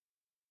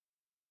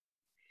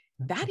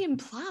 That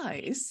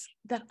implies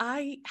that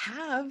I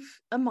have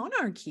a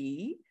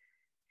monarchy.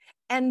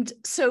 And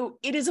so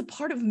it is a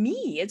part of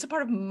me. It's a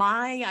part of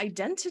my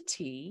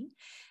identity.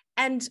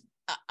 And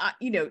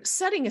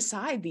setting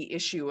aside the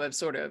issue of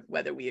sort of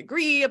whether we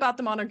agree about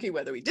the monarchy,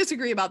 whether we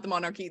disagree about the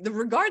monarchy, the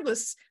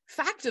regardless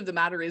fact of the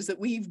matter is that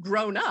we've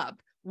grown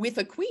up with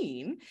a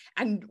queen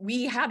and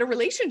we had a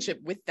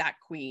relationship with that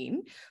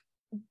queen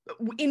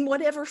in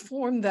whatever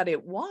form that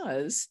it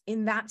was.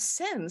 In that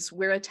sense,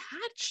 we're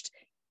attached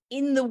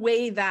in the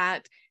way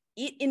that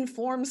it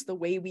informs the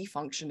way we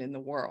function in the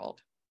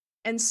world.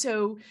 And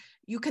so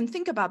you can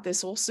think about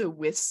this also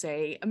with,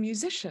 say, a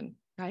musician.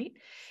 Right?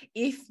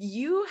 If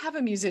you have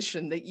a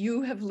musician that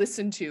you have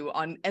listened to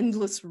on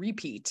endless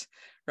repeat,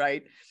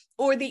 right?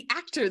 Or the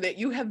actor that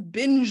you have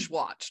binge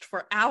watched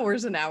for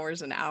hours and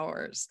hours and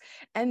hours.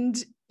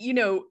 And,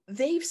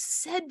 they've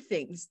said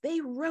things, they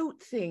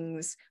wrote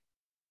things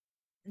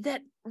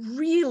that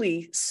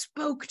really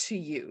spoke to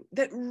you,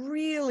 that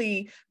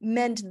really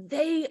meant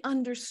they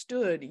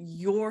understood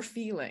your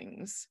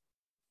feelings.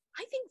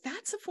 I think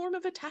that's a form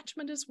of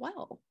attachment as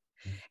well.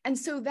 And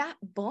so that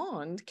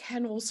bond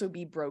can also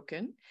be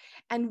broken.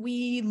 And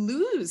we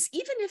lose,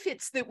 even if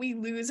it's that we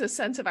lose a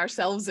sense of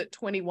ourselves at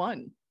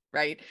 21,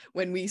 right?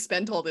 When we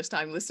spent all this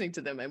time listening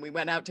to them and we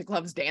went out to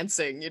clubs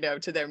dancing,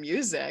 to their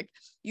music,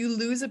 you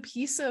lose a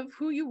piece of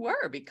who you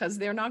were because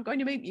they're not going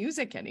to make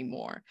music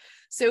anymore.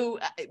 So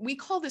we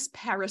call this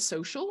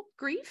parasocial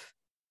grief.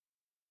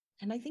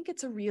 And I think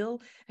it's a real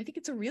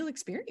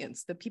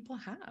experience that people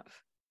have.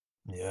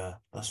 Yeah,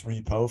 that's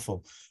really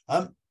powerful.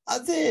 Are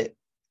there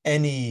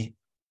any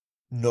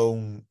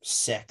known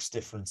sex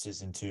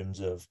differences in terms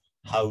of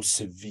how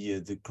severe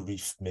the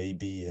grief may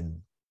be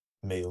in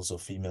males or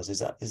females? Is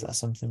that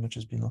something which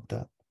has been looked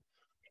at?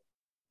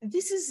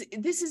 This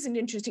is an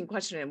interesting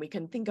question, and we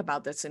can think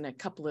about this in a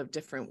couple of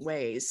different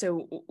ways.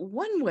 So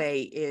one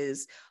way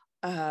is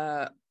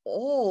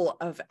all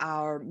of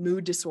our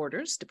mood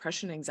disorders,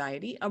 depression,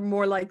 anxiety, are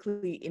more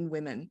likely in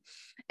women.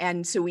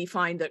 And so we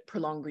find that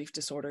prolonged grief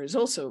disorder is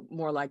also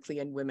more likely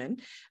in women,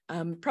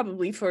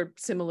 probably for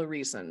similar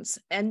reasons.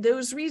 And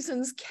those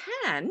reasons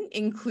can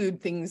include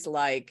things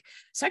like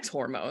sex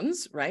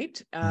hormones,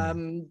 right?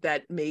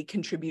 That may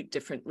contribute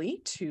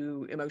differently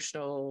to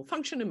emotional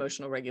function,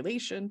 emotional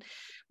regulation.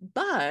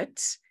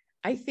 But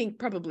I think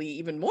probably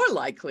even more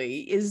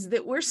likely is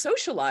that we're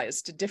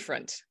socialized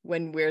different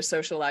when we're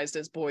socialized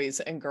as boys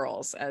and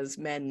girls, as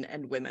men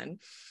and women.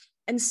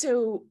 And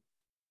so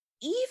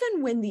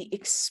even when the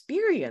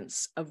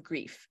experience of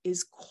grief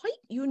is quite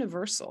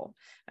universal,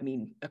 I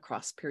mean,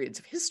 across periods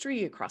of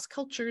history, across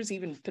cultures,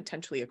 even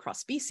potentially across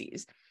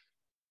species,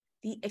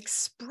 the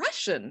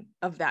expression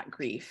of that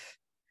grief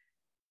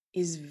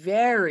is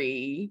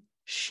very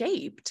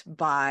shaped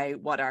by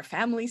what our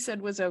family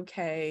said was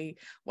okay,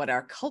 what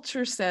our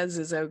culture says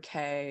is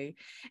okay.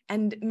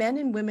 And men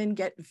and women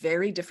get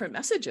very different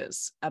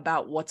messages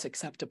about what's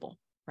acceptable,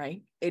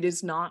 right? It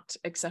is not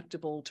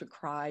acceptable to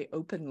cry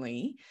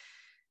openly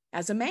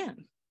as a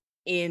man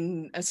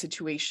in a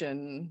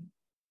situation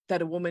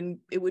that a woman,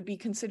 it would be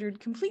considered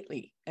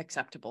completely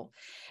acceptable.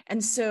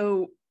 And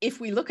so if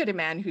we look at a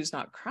man who's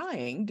not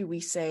crying, do we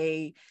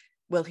say,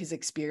 well, his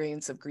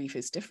experience of grief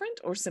is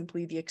different, or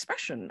simply the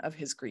expression of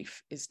his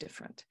grief is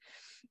different?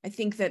 I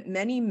think that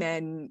many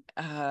men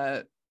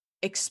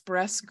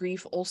express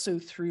grief also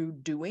through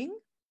doing.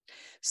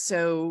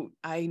 So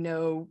I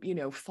know,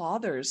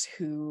 fathers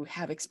who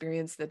have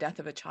experienced the death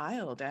of a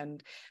child,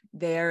 and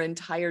their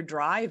entire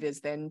drive is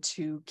then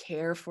to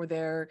care for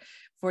their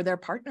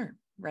partner,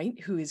 right,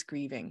 who is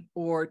grieving,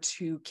 or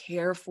to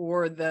care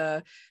for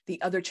the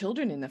other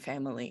children in the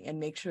family and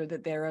make sure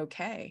that they're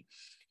okay.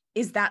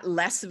 Is that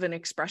less of an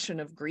expression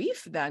of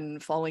grief than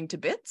falling to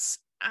bits?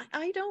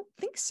 I don't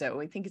think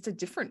so. I think it's a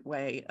different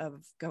way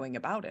of going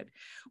about it.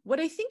 What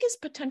I think is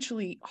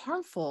potentially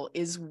harmful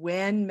is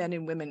when men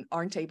and women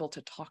aren't able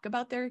to talk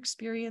about their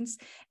experience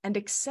and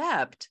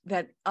accept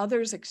that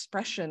others'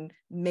 expression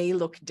may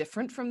look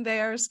different from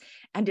theirs,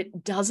 and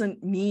it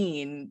doesn't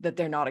mean that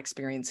they're not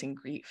experiencing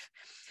grief.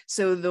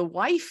 So the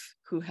wife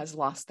who has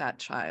lost that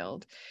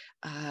child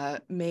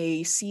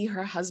may see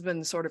her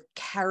husband sort of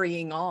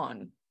carrying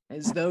on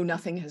as though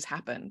nothing has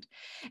happened,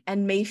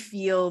 and may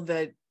feel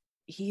that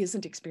he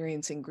isn't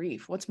experiencing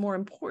grief. What's more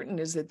important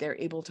is that they're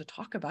able to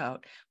talk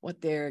about what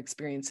their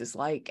experience is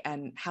like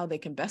and how they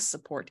can best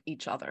support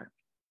each other.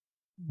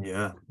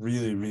 Yeah,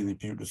 really, really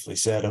beautifully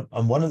said.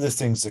 And one of the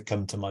things that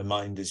come to my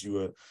mind as you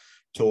were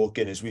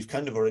talking is we've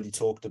kind of already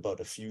talked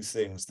about a few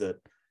things that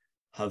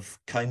have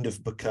kind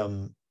of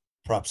become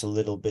perhaps a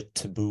little bit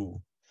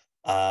taboo.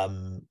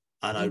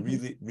 And I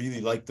really, really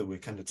like that we're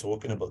kind of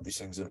talking about these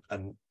things,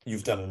 and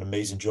you've done an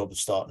amazing job of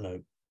starting a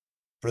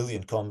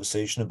brilliant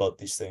conversation about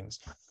these things.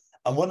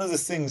 And one of the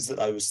things that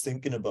I was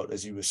thinking about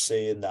as you were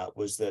saying that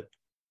was that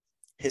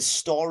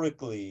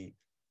historically,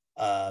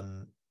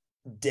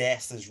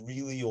 death has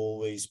really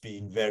always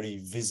been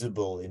very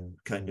visible in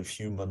kind of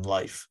human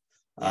life,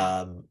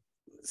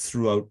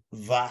 throughout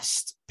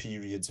vast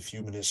periods of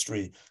human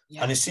history.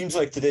 Yeah. And it seems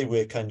like today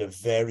we're kind of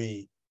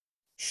very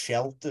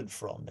sheltered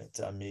from it.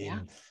 I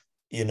mean,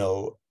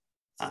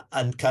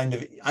 and kind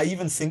of, I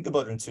even think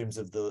about it in terms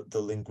of the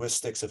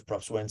linguistics of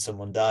perhaps when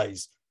someone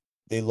dies,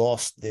 they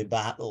lost their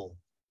battle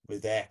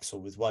with X or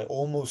with Y,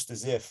 almost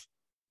as if,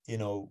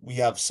 we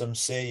have some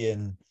say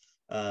in,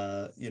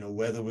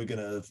 whether we're going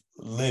to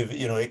live,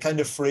 it kind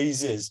of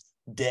phrases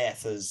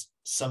death as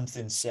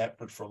something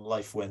separate from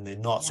life when they're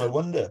not. Yeah. So I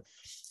wonder,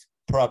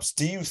 perhaps,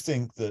 do you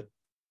think that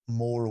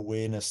more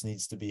awareness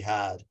needs to be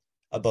had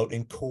about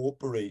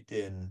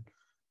incorporating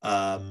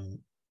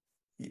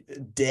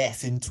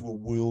death into a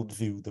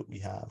worldview that we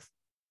have?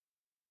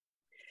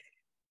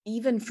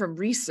 Even from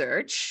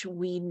research,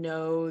 we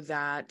know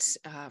that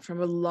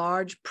from a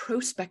large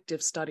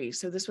prospective study,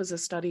 so this was a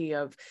study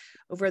of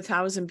over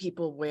 1,000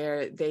 people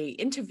where they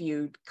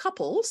interviewed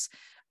couples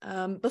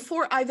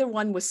before either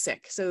one was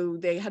sick. So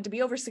they had to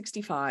be over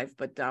 65,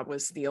 but that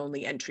was the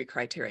only entry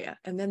criteria.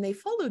 And then they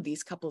followed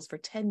these couples for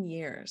 10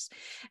 years.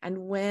 And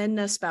when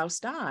a spouse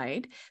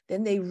died,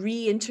 then they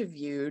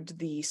re-interviewed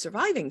the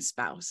surviving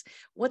spouse.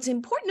 What's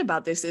important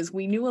about this is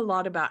we knew a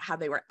lot about how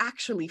they were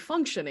actually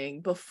functioning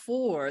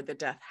before the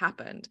death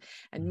happened.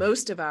 And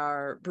most of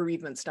our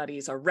bereavement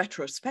studies are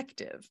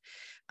retrospective.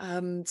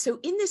 So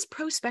in this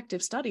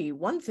prospective study,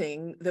 one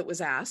thing that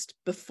was asked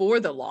before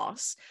the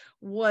loss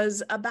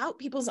was about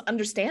people's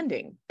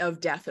understanding of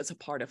death as a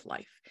part of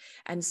life.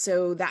 And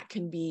so that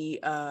can be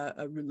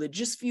a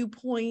religious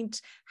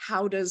viewpoint.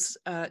 How does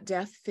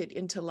death fit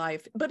into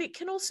life? But it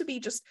can also be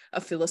just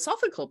a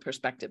philosophical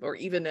perspective, or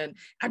even an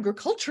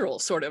agricultural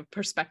sort of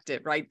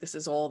perspective, right? This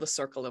is all the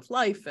circle of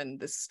life, and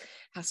this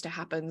has to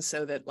happen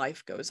so that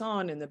life goes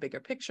on in the bigger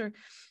picture.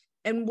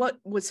 And what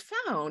was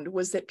found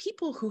was that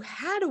people who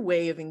had a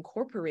way of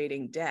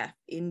incorporating death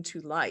into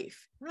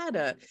life had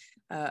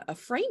a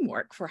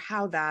framework for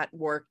how that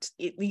worked,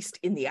 at least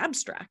in the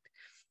abstract.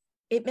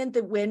 It meant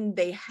that when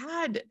they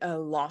had a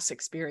loss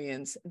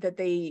experience, that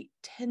they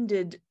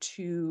tended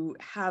to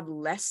have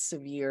less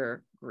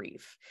severe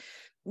grief.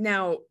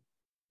 Now,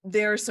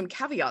 there are some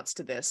caveats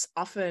to this.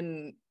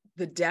 Often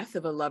the death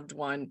of a loved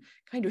one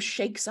kind of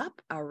shakes up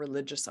our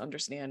religious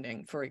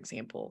understanding, for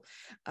example.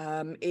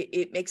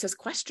 It makes us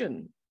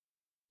question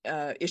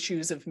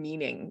issues of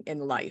meaning in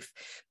life.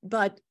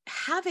 But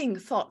having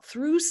thought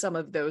through some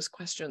of those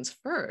questions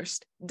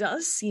first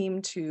does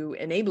seem to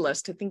enable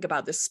us to think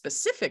about this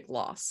specific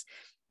loss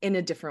in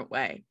a different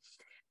way.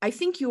 I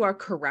think you are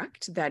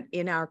correct that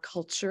in our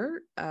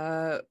culture,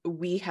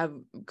 we have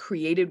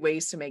created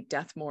ways to make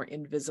death more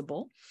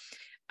invisible.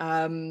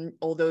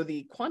 Although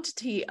the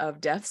quantity of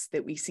deaths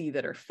that we see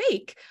that are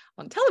fake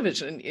on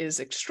television is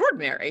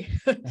extraordinary,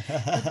 but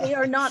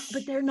they're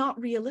not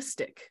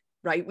realistic.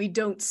 right? We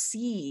don't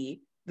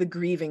see the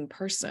grieving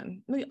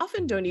person. We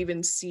often don't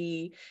even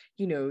see,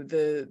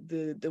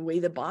 the way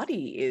the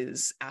body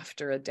is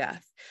after a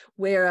death.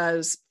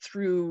 Whereas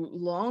through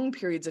long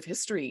periods of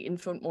history,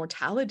 infant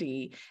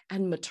mortality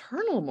and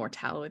maternal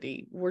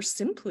mortality were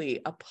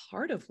simply a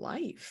part of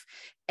life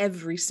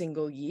every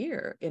single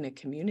year in a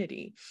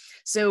community.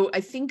 So I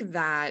think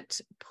that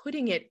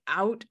putting it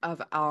out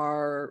of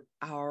our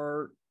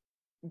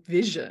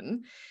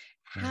vision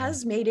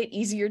has made it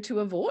easier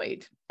to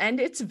avoid. And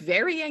it's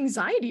very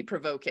anxiety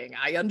provoking.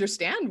 I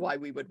understand why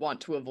we would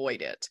want to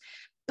avoid it.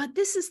 But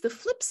this is the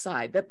flip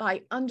side, that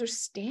by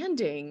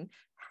understanding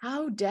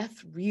how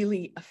death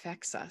really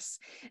affects us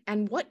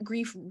and what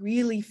grief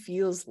really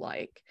feels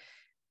like,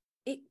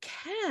 it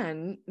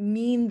can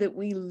mean that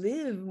we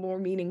live more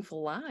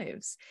meaningful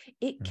lives.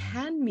 It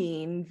can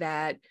mean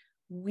that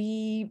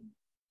we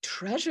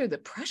treasure the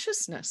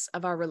preciousness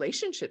of our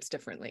relationships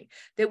differently,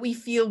 that we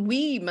feel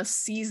we must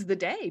seize the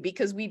day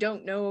because we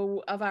don't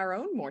know of our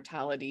own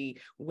mortality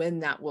when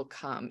that will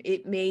come.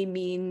 It may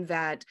mean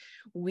that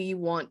we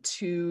want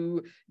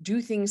to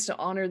do things to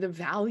honor the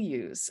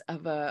values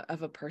of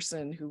a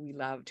person who we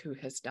loved who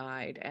has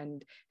died,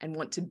 and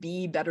want to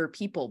be better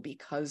people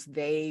because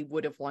they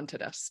would have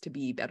wanted us to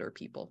be better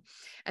people.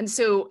 And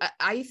so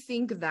I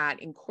think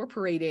that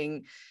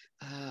incorporating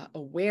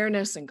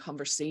awareness and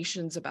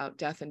conversations about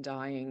death and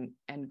dying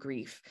and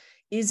grief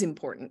is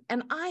important.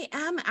 And I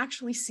am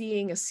actually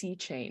seeing a sea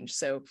change.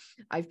 So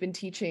I've been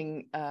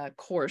teaching a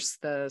course,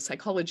 The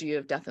Psychology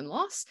of Death and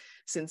Loss,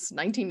 since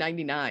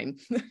 1999.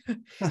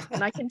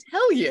 And I can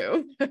tell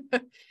you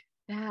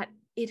that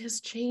it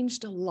has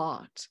changed a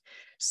lot.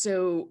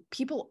 So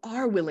people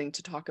are willing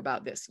to talk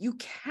about this. You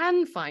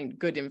can find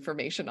good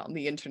information on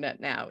the internet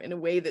now in a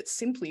way that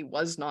simply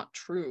was not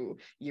true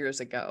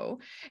years ago.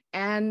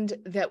 And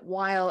that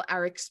while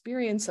our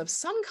experience of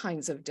some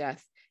kinds of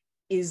death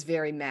is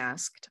very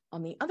masked,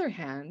 on the other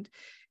hand,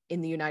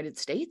 in the United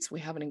States,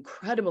 we have an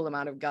incredible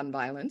amount of gun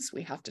violence.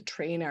 We have to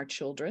train our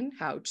children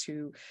how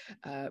to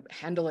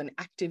handle an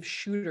active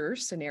shooter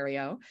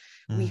scenario.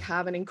 We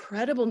have an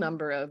incredible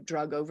number of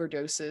drug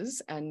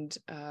overdoses and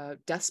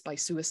deaths by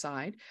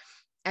suicide.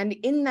 And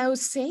in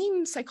those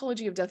same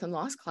psychology of death and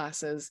loss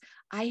classes,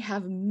 I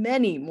have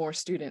many more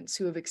students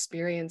who have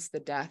experienced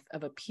the death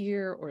of a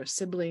peer or a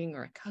sibling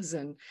or a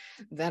cousin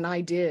than I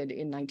did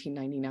in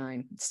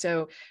 1999.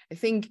 So I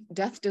think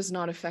death does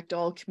not affect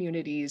all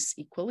communities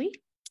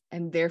equally.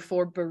 And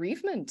therefore,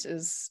 bereavement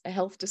is a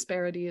health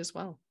disparity as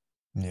well.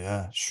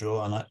 Yeah,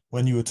 sure. And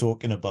when you were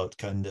talking about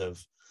kind of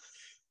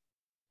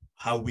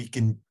how we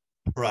can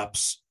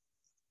perhaps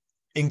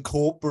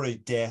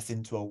incorporate death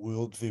into our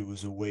worldview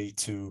as a way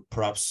to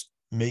perhaps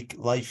make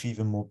life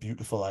even more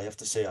beautiful, I have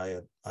to say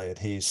I had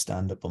hairs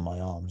stand up on my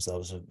arms. That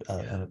was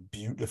a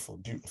beautiful,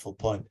 beautiful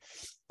point.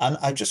 And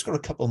I've just got a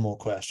couple more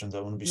questions.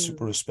 I want to be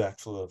super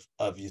respectful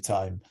of your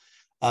time.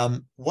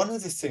 One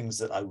of the things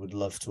that I would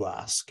love to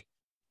ask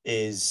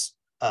is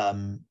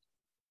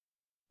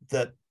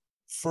that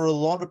for a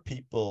lot of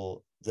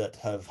people that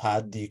have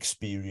had the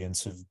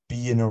experience of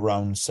being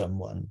around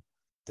someone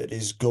that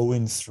is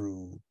going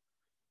through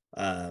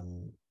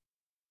the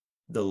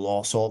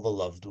loss of a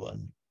loved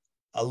one,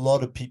 a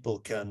lot of people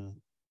can,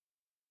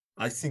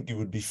 I think it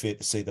would be fair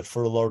to say that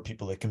for a lot of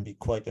people, it can be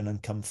quite an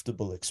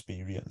uncomfortable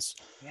experience.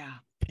 Yeah.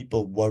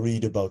 People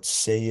worried about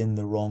saying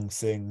the wrong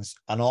things.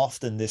 And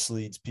often this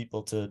leads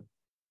people to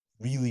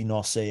really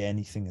not say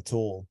anything at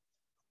all,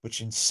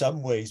 which in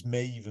some ways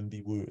may even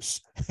be worse.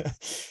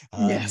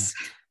 Yes.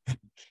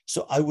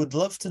 So I would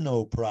love to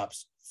know,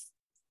 perhaps,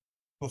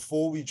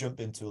 before we jump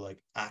into like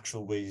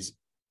actual ways,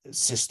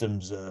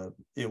 systems,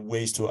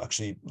 ways to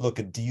actually look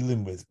at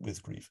dealing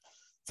with grief,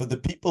 for the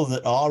people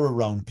that are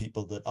around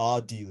people that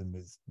are dealing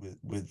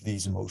with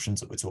these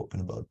emotions that we're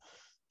talking about,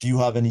 do you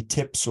have any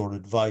tips or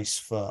advice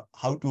for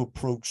how to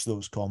approach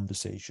those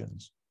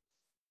conversations?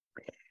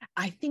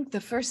 I think the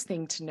first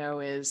thing to know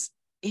is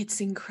it's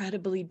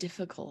incredibly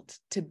difficult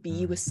to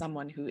be with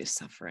someone who is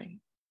suffering.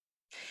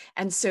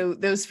 And so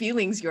those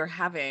feelings you're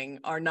having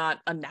are not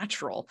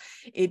unnatural.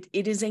 It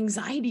is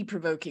anxiety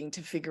provoking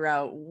to figure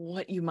out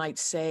what you might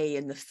say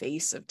in the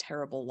face of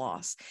terrible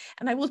loss.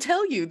 And I will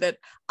tell you that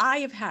I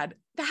have had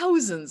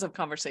thousands of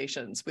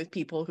conversations with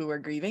people who are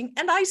grieving,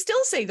 and I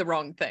still say the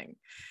wrong thing.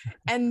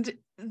 And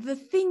the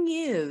thing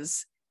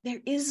is,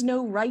 there is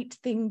no right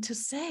thing to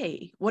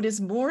say. What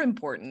is more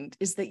important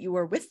is that you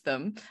are with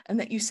them and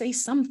that you say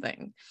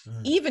something,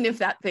 even if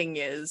that thing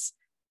is,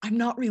 I'm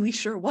not really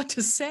sure what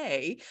to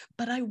say,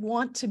 but I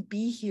want to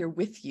be here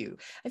with you.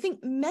 I think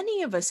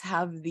many of us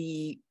have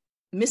the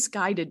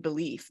misguided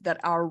belief that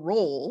our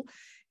role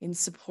in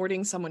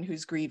supporting someone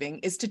who's grieving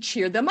is to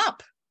cheer them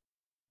up.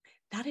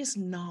 That is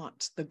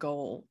not the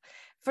goal.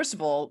 First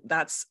of all,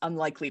 that's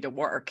unlikely to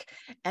work.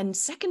 And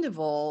second of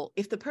all,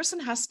 if the person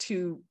has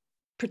to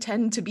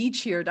pretend to be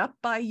cheered up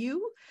by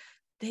you,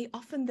 they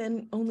often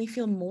then only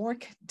feel more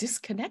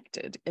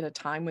disconnected at a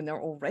time when they're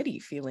already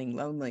feeling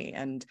lonely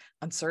and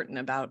uncertain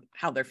about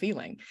how they're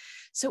feeling.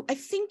 So I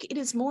think it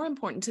is more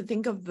important to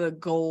think of the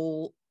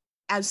goal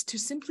as to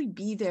simply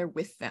be there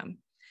with them,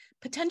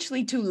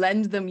 potentially to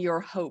lend them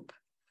your hope.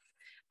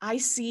 I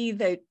see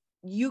that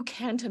you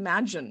can't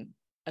imagine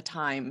a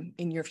time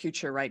in your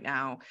future right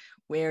now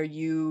where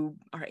you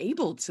are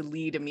able to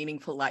lead a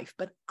meaningful life,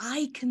 but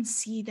I can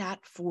see that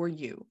for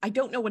you. I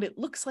don't know what it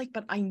looks like,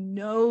 but I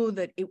know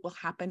that it will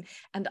happen,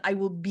 and I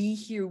will be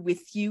here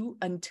with you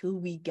until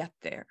we get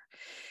there.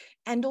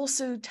 And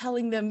also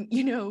telling them,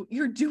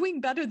 you're doing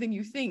better than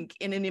you think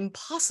in an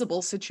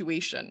impossible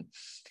situation.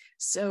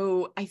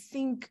 So I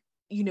think,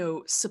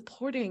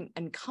 supporting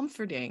and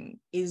comforting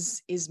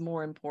is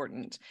more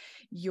important.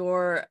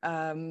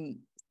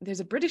 There's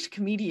a British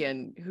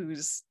comedian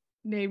whose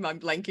name I'm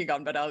blanking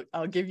on, but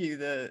I'll give you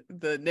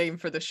the name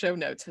for the show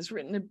notes, has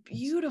written a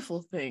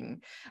beautiful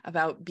thing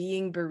about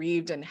being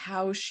bereaved and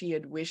how she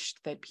had wished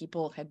that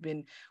people had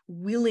been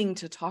willing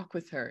to talk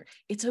with her.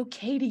 It's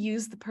okay to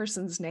use the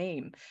person's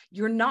name.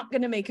 You're not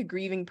going to make a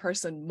grieving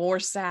person more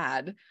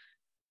sad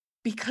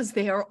because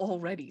they are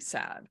already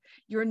sad.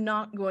 You're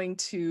not going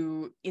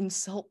to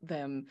insult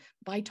them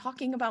by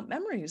talking about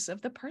memories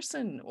of the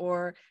person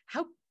or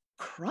how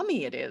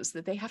crummy it is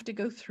that they have to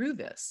go through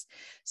this.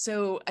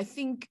 So I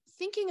think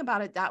thinking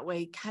about it that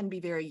way can be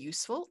very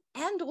useful,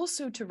 and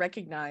also to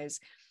recognize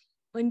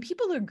when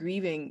people are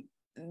grieving,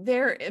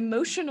 their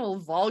emotional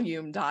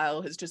volume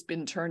dial has just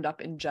been turned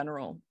up in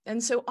general.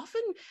 And so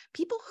often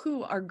people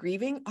who are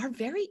grieving are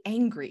very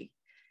angry.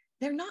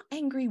 They're not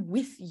angry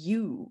with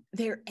you.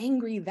 They're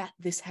angry that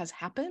this has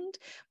happened,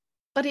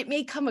 but it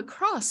may come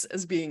across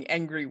as being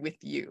angry with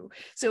you.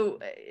 So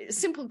a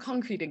simple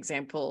concrete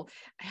example,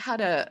 I had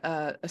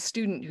a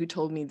student who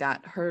told me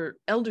that her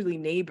elderly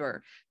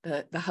neighbor,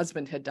 the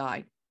husband had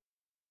died,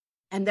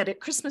 and that at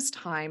Christmas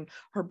time,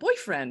 her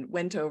boyfriend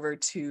went over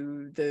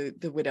to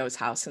the widow's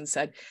house and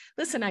said,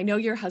 listen, I know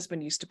your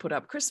husband used to put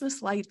up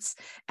Christmas lights,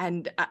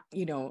 and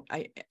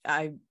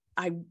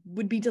I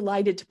would be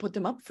delighted to put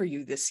them up for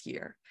you this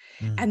year.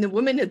 And the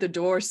woman at the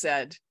door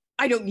said,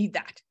 I don't need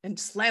that, and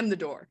slammed the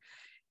door.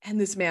 And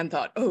this man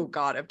thought, oh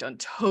God, I've done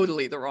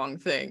totally the wrong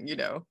thing,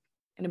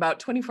 And about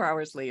 24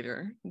 hours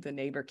later, the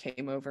neighbor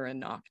came over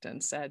and knocked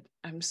and said,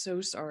 I'm so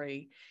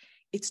sorry.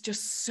 It's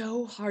just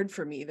so hard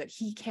for me that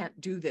he can't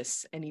do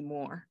this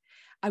anymore.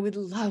 I would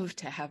love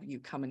to have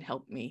you come and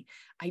help me.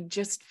 I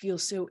just feel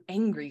so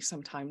angry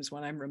sometimes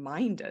when I'm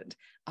reminded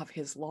of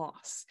his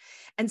loss.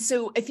 And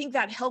so I think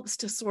that helps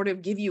to sort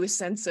of give you a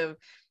sense of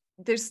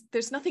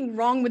there's nothing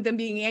wrong with them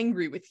being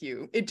angry with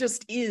you. It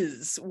just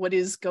is what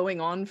is going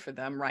on for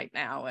them right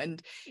now.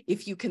 And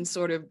if you can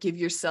sort of give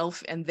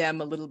yourself and them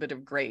a little bit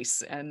of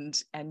grace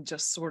and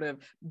just sort of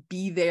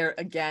be there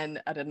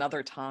again at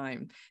another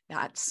time,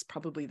 that's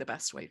probably the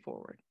best way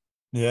forward.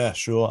 Yeah,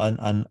 sure.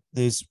 And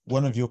there's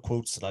one of your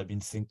quotes that I've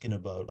been thinking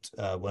about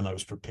when I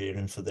was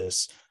preparing for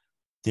this.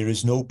 There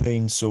is no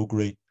pain so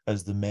great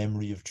as the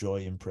memory of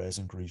joy in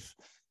present grief.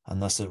 And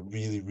that's a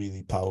really,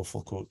 really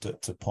powerful quote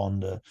to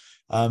ponder.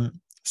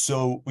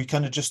 So we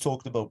kind of just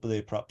talked about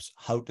there perhaps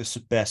how to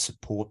best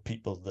support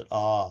people that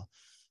are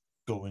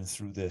going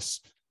through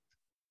this.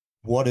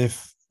 What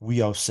if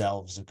we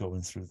ourselves are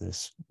going through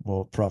this?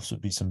 Well, perhaps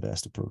would be some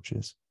best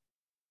approaches.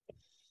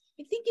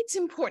 I think it's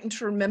important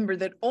to remember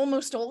that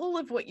almost all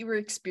of what you were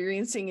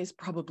experiencing is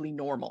probably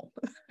normal.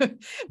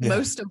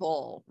 Most of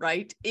all,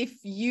 right? If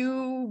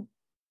you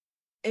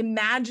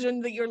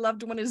imagine that your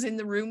loved one is in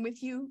the room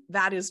with you,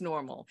 that is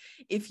normal.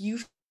 If you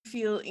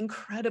feel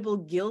incredible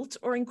guilt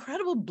or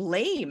incredible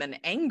blame and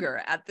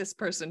anger at this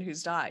person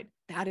who's died,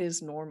 that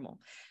is normal.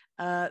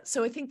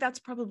 So I think that's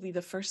probably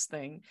the first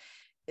thing.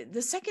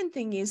 The second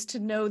thing is to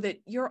know that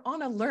you're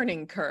on a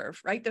learning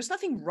curve, right? There's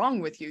nothing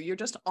wrong with you. You're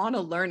just on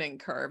a learning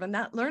curve, and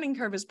that learning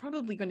curve is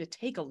probably going to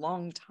take a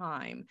long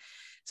time.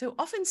 So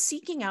often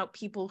seeking out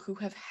people who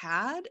have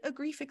had a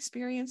grief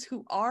experience,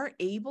 who are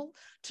able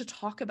to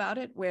talk about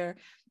it, where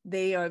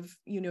they have,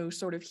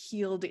 sort of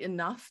healed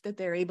enough that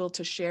they're able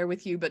to share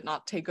with you, but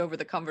not take over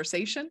the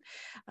conversation.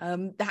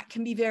 That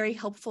can be very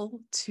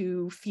helpful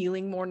to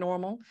feeling more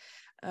normal.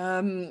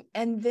 And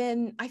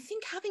then I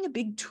think having a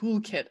big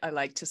toolkit, I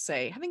like to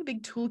say, having a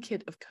big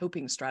toolkit of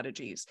coping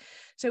strategies.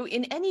 So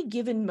in any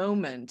given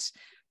moment,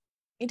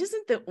 it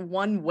isn't that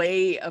one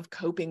way of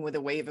coping with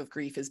a wave of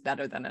grief is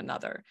better than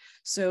another.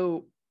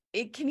 So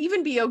it can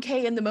even be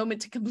okay in the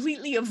moment to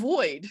completely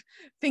avoid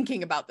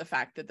thinking about the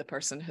fact that the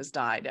person has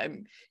died.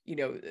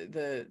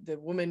 The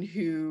woman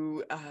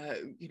who,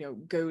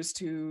 goes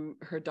to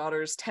her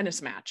daughter's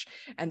tennis match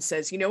and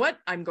says, you know what,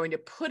 I'm going to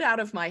put out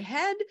of my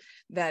head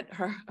that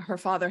her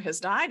father has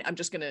died. I'm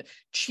just going to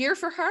cheer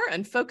for her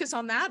and focus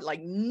on that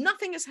like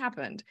nothing has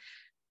happened.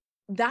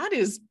 That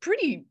is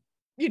pretty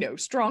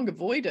strong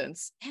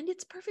avoidance, and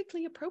it's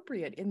perfectly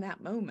appropriate in that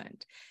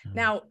moment.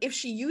 Now, if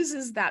she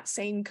uses that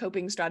same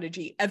coping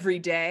strategy every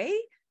day,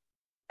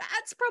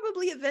 that's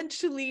probably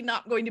eventually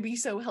not going to be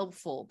so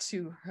helpful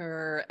to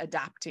her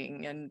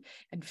adapting and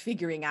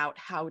figuring out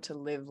how to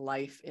live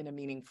life in a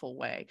meaningful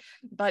way.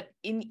 But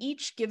in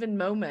each given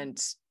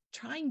moment,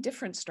 trying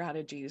different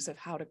strategies of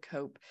how to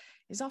cope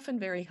is often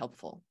very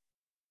helpful.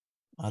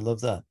 I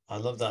love that. I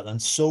love that.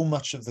 And so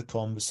much of the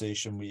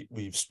conversation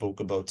we've spoke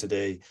about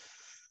today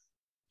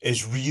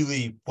is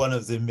really one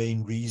of the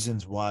main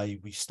reasons why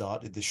we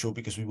started the show,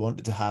 because we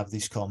wanted to have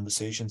these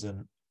conversations.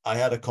 And I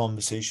had a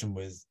conversation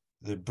with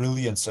the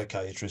brilliant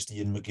psychiatrist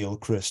Ian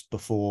McGilchrist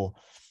before,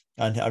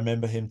 and I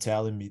remember him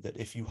telling me that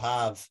if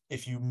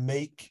you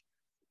make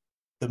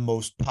the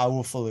most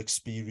powerful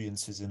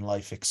experiences in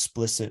life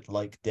explicit,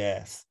 like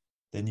death,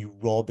 then you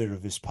rob it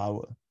of his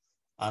power.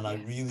 And I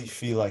Yes. really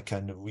feel like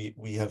kind of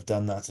we have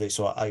done that today.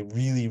 So I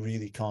really,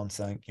 really can't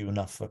thank you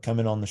enough for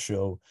coming on the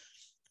show,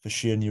 for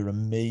sharing your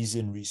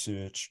amazing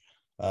research,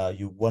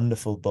 your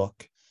wonderful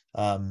book.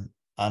 And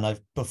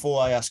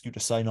before I ask you to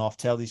sign off,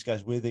 tell these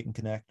guys where they can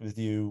connect with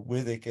you,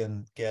 where they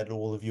can get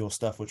all of your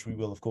stuff, which we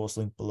will of course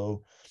link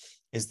below,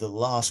 is the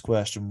last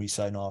question we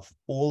sign off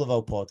all of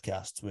our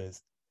podcasts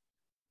with.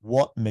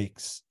 What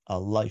makes a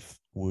life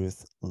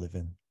worth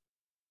living?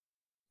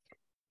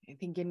 I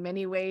think in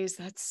many ways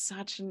that's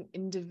such an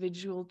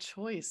individual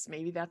choice.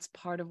 Maybe that's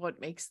part of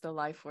what makes the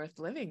life worth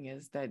living,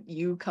 is that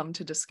you come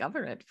to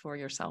discover it for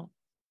yourself.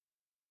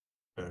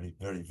 Very,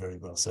 very, very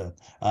well said.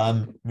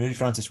 Mary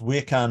Frances,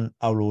 where can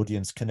our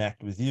audience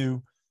connect with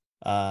you?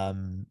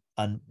 And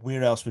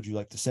where else would you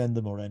like to send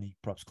them, or any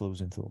perhaps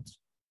closing thoughts?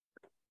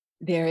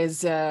 There is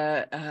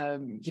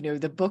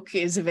the book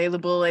is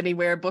available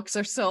anywhere books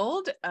are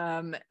sold.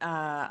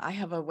 I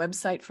have a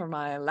website for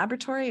my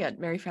laboratory at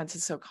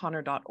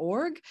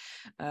maryfrancesoconnor.org,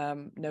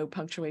 no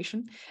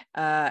punctuation,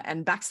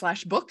 and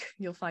 /book.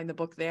 You'll find the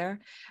book there.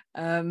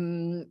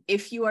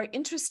 If you are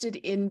interested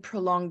in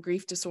prolonged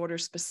grief disorder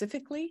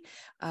specifically,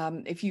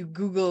 if you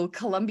Google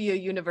Columbia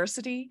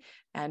University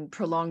and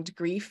prolonged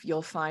grief,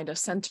 you'll find a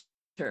center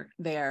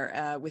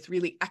there with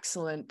really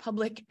excellent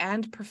public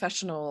and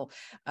professional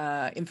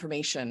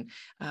information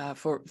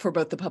for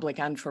both the public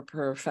and for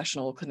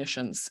professional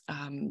clinicians.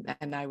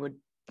 And I would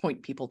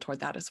point people toward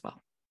that as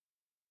well.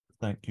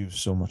 Thank you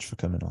so much for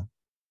coming on.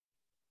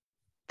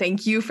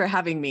 Thank you for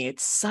having me.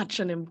 It's such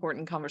an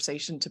important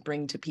conversation to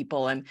bring to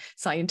people, and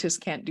scientists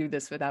can't do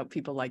this without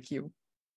people like you.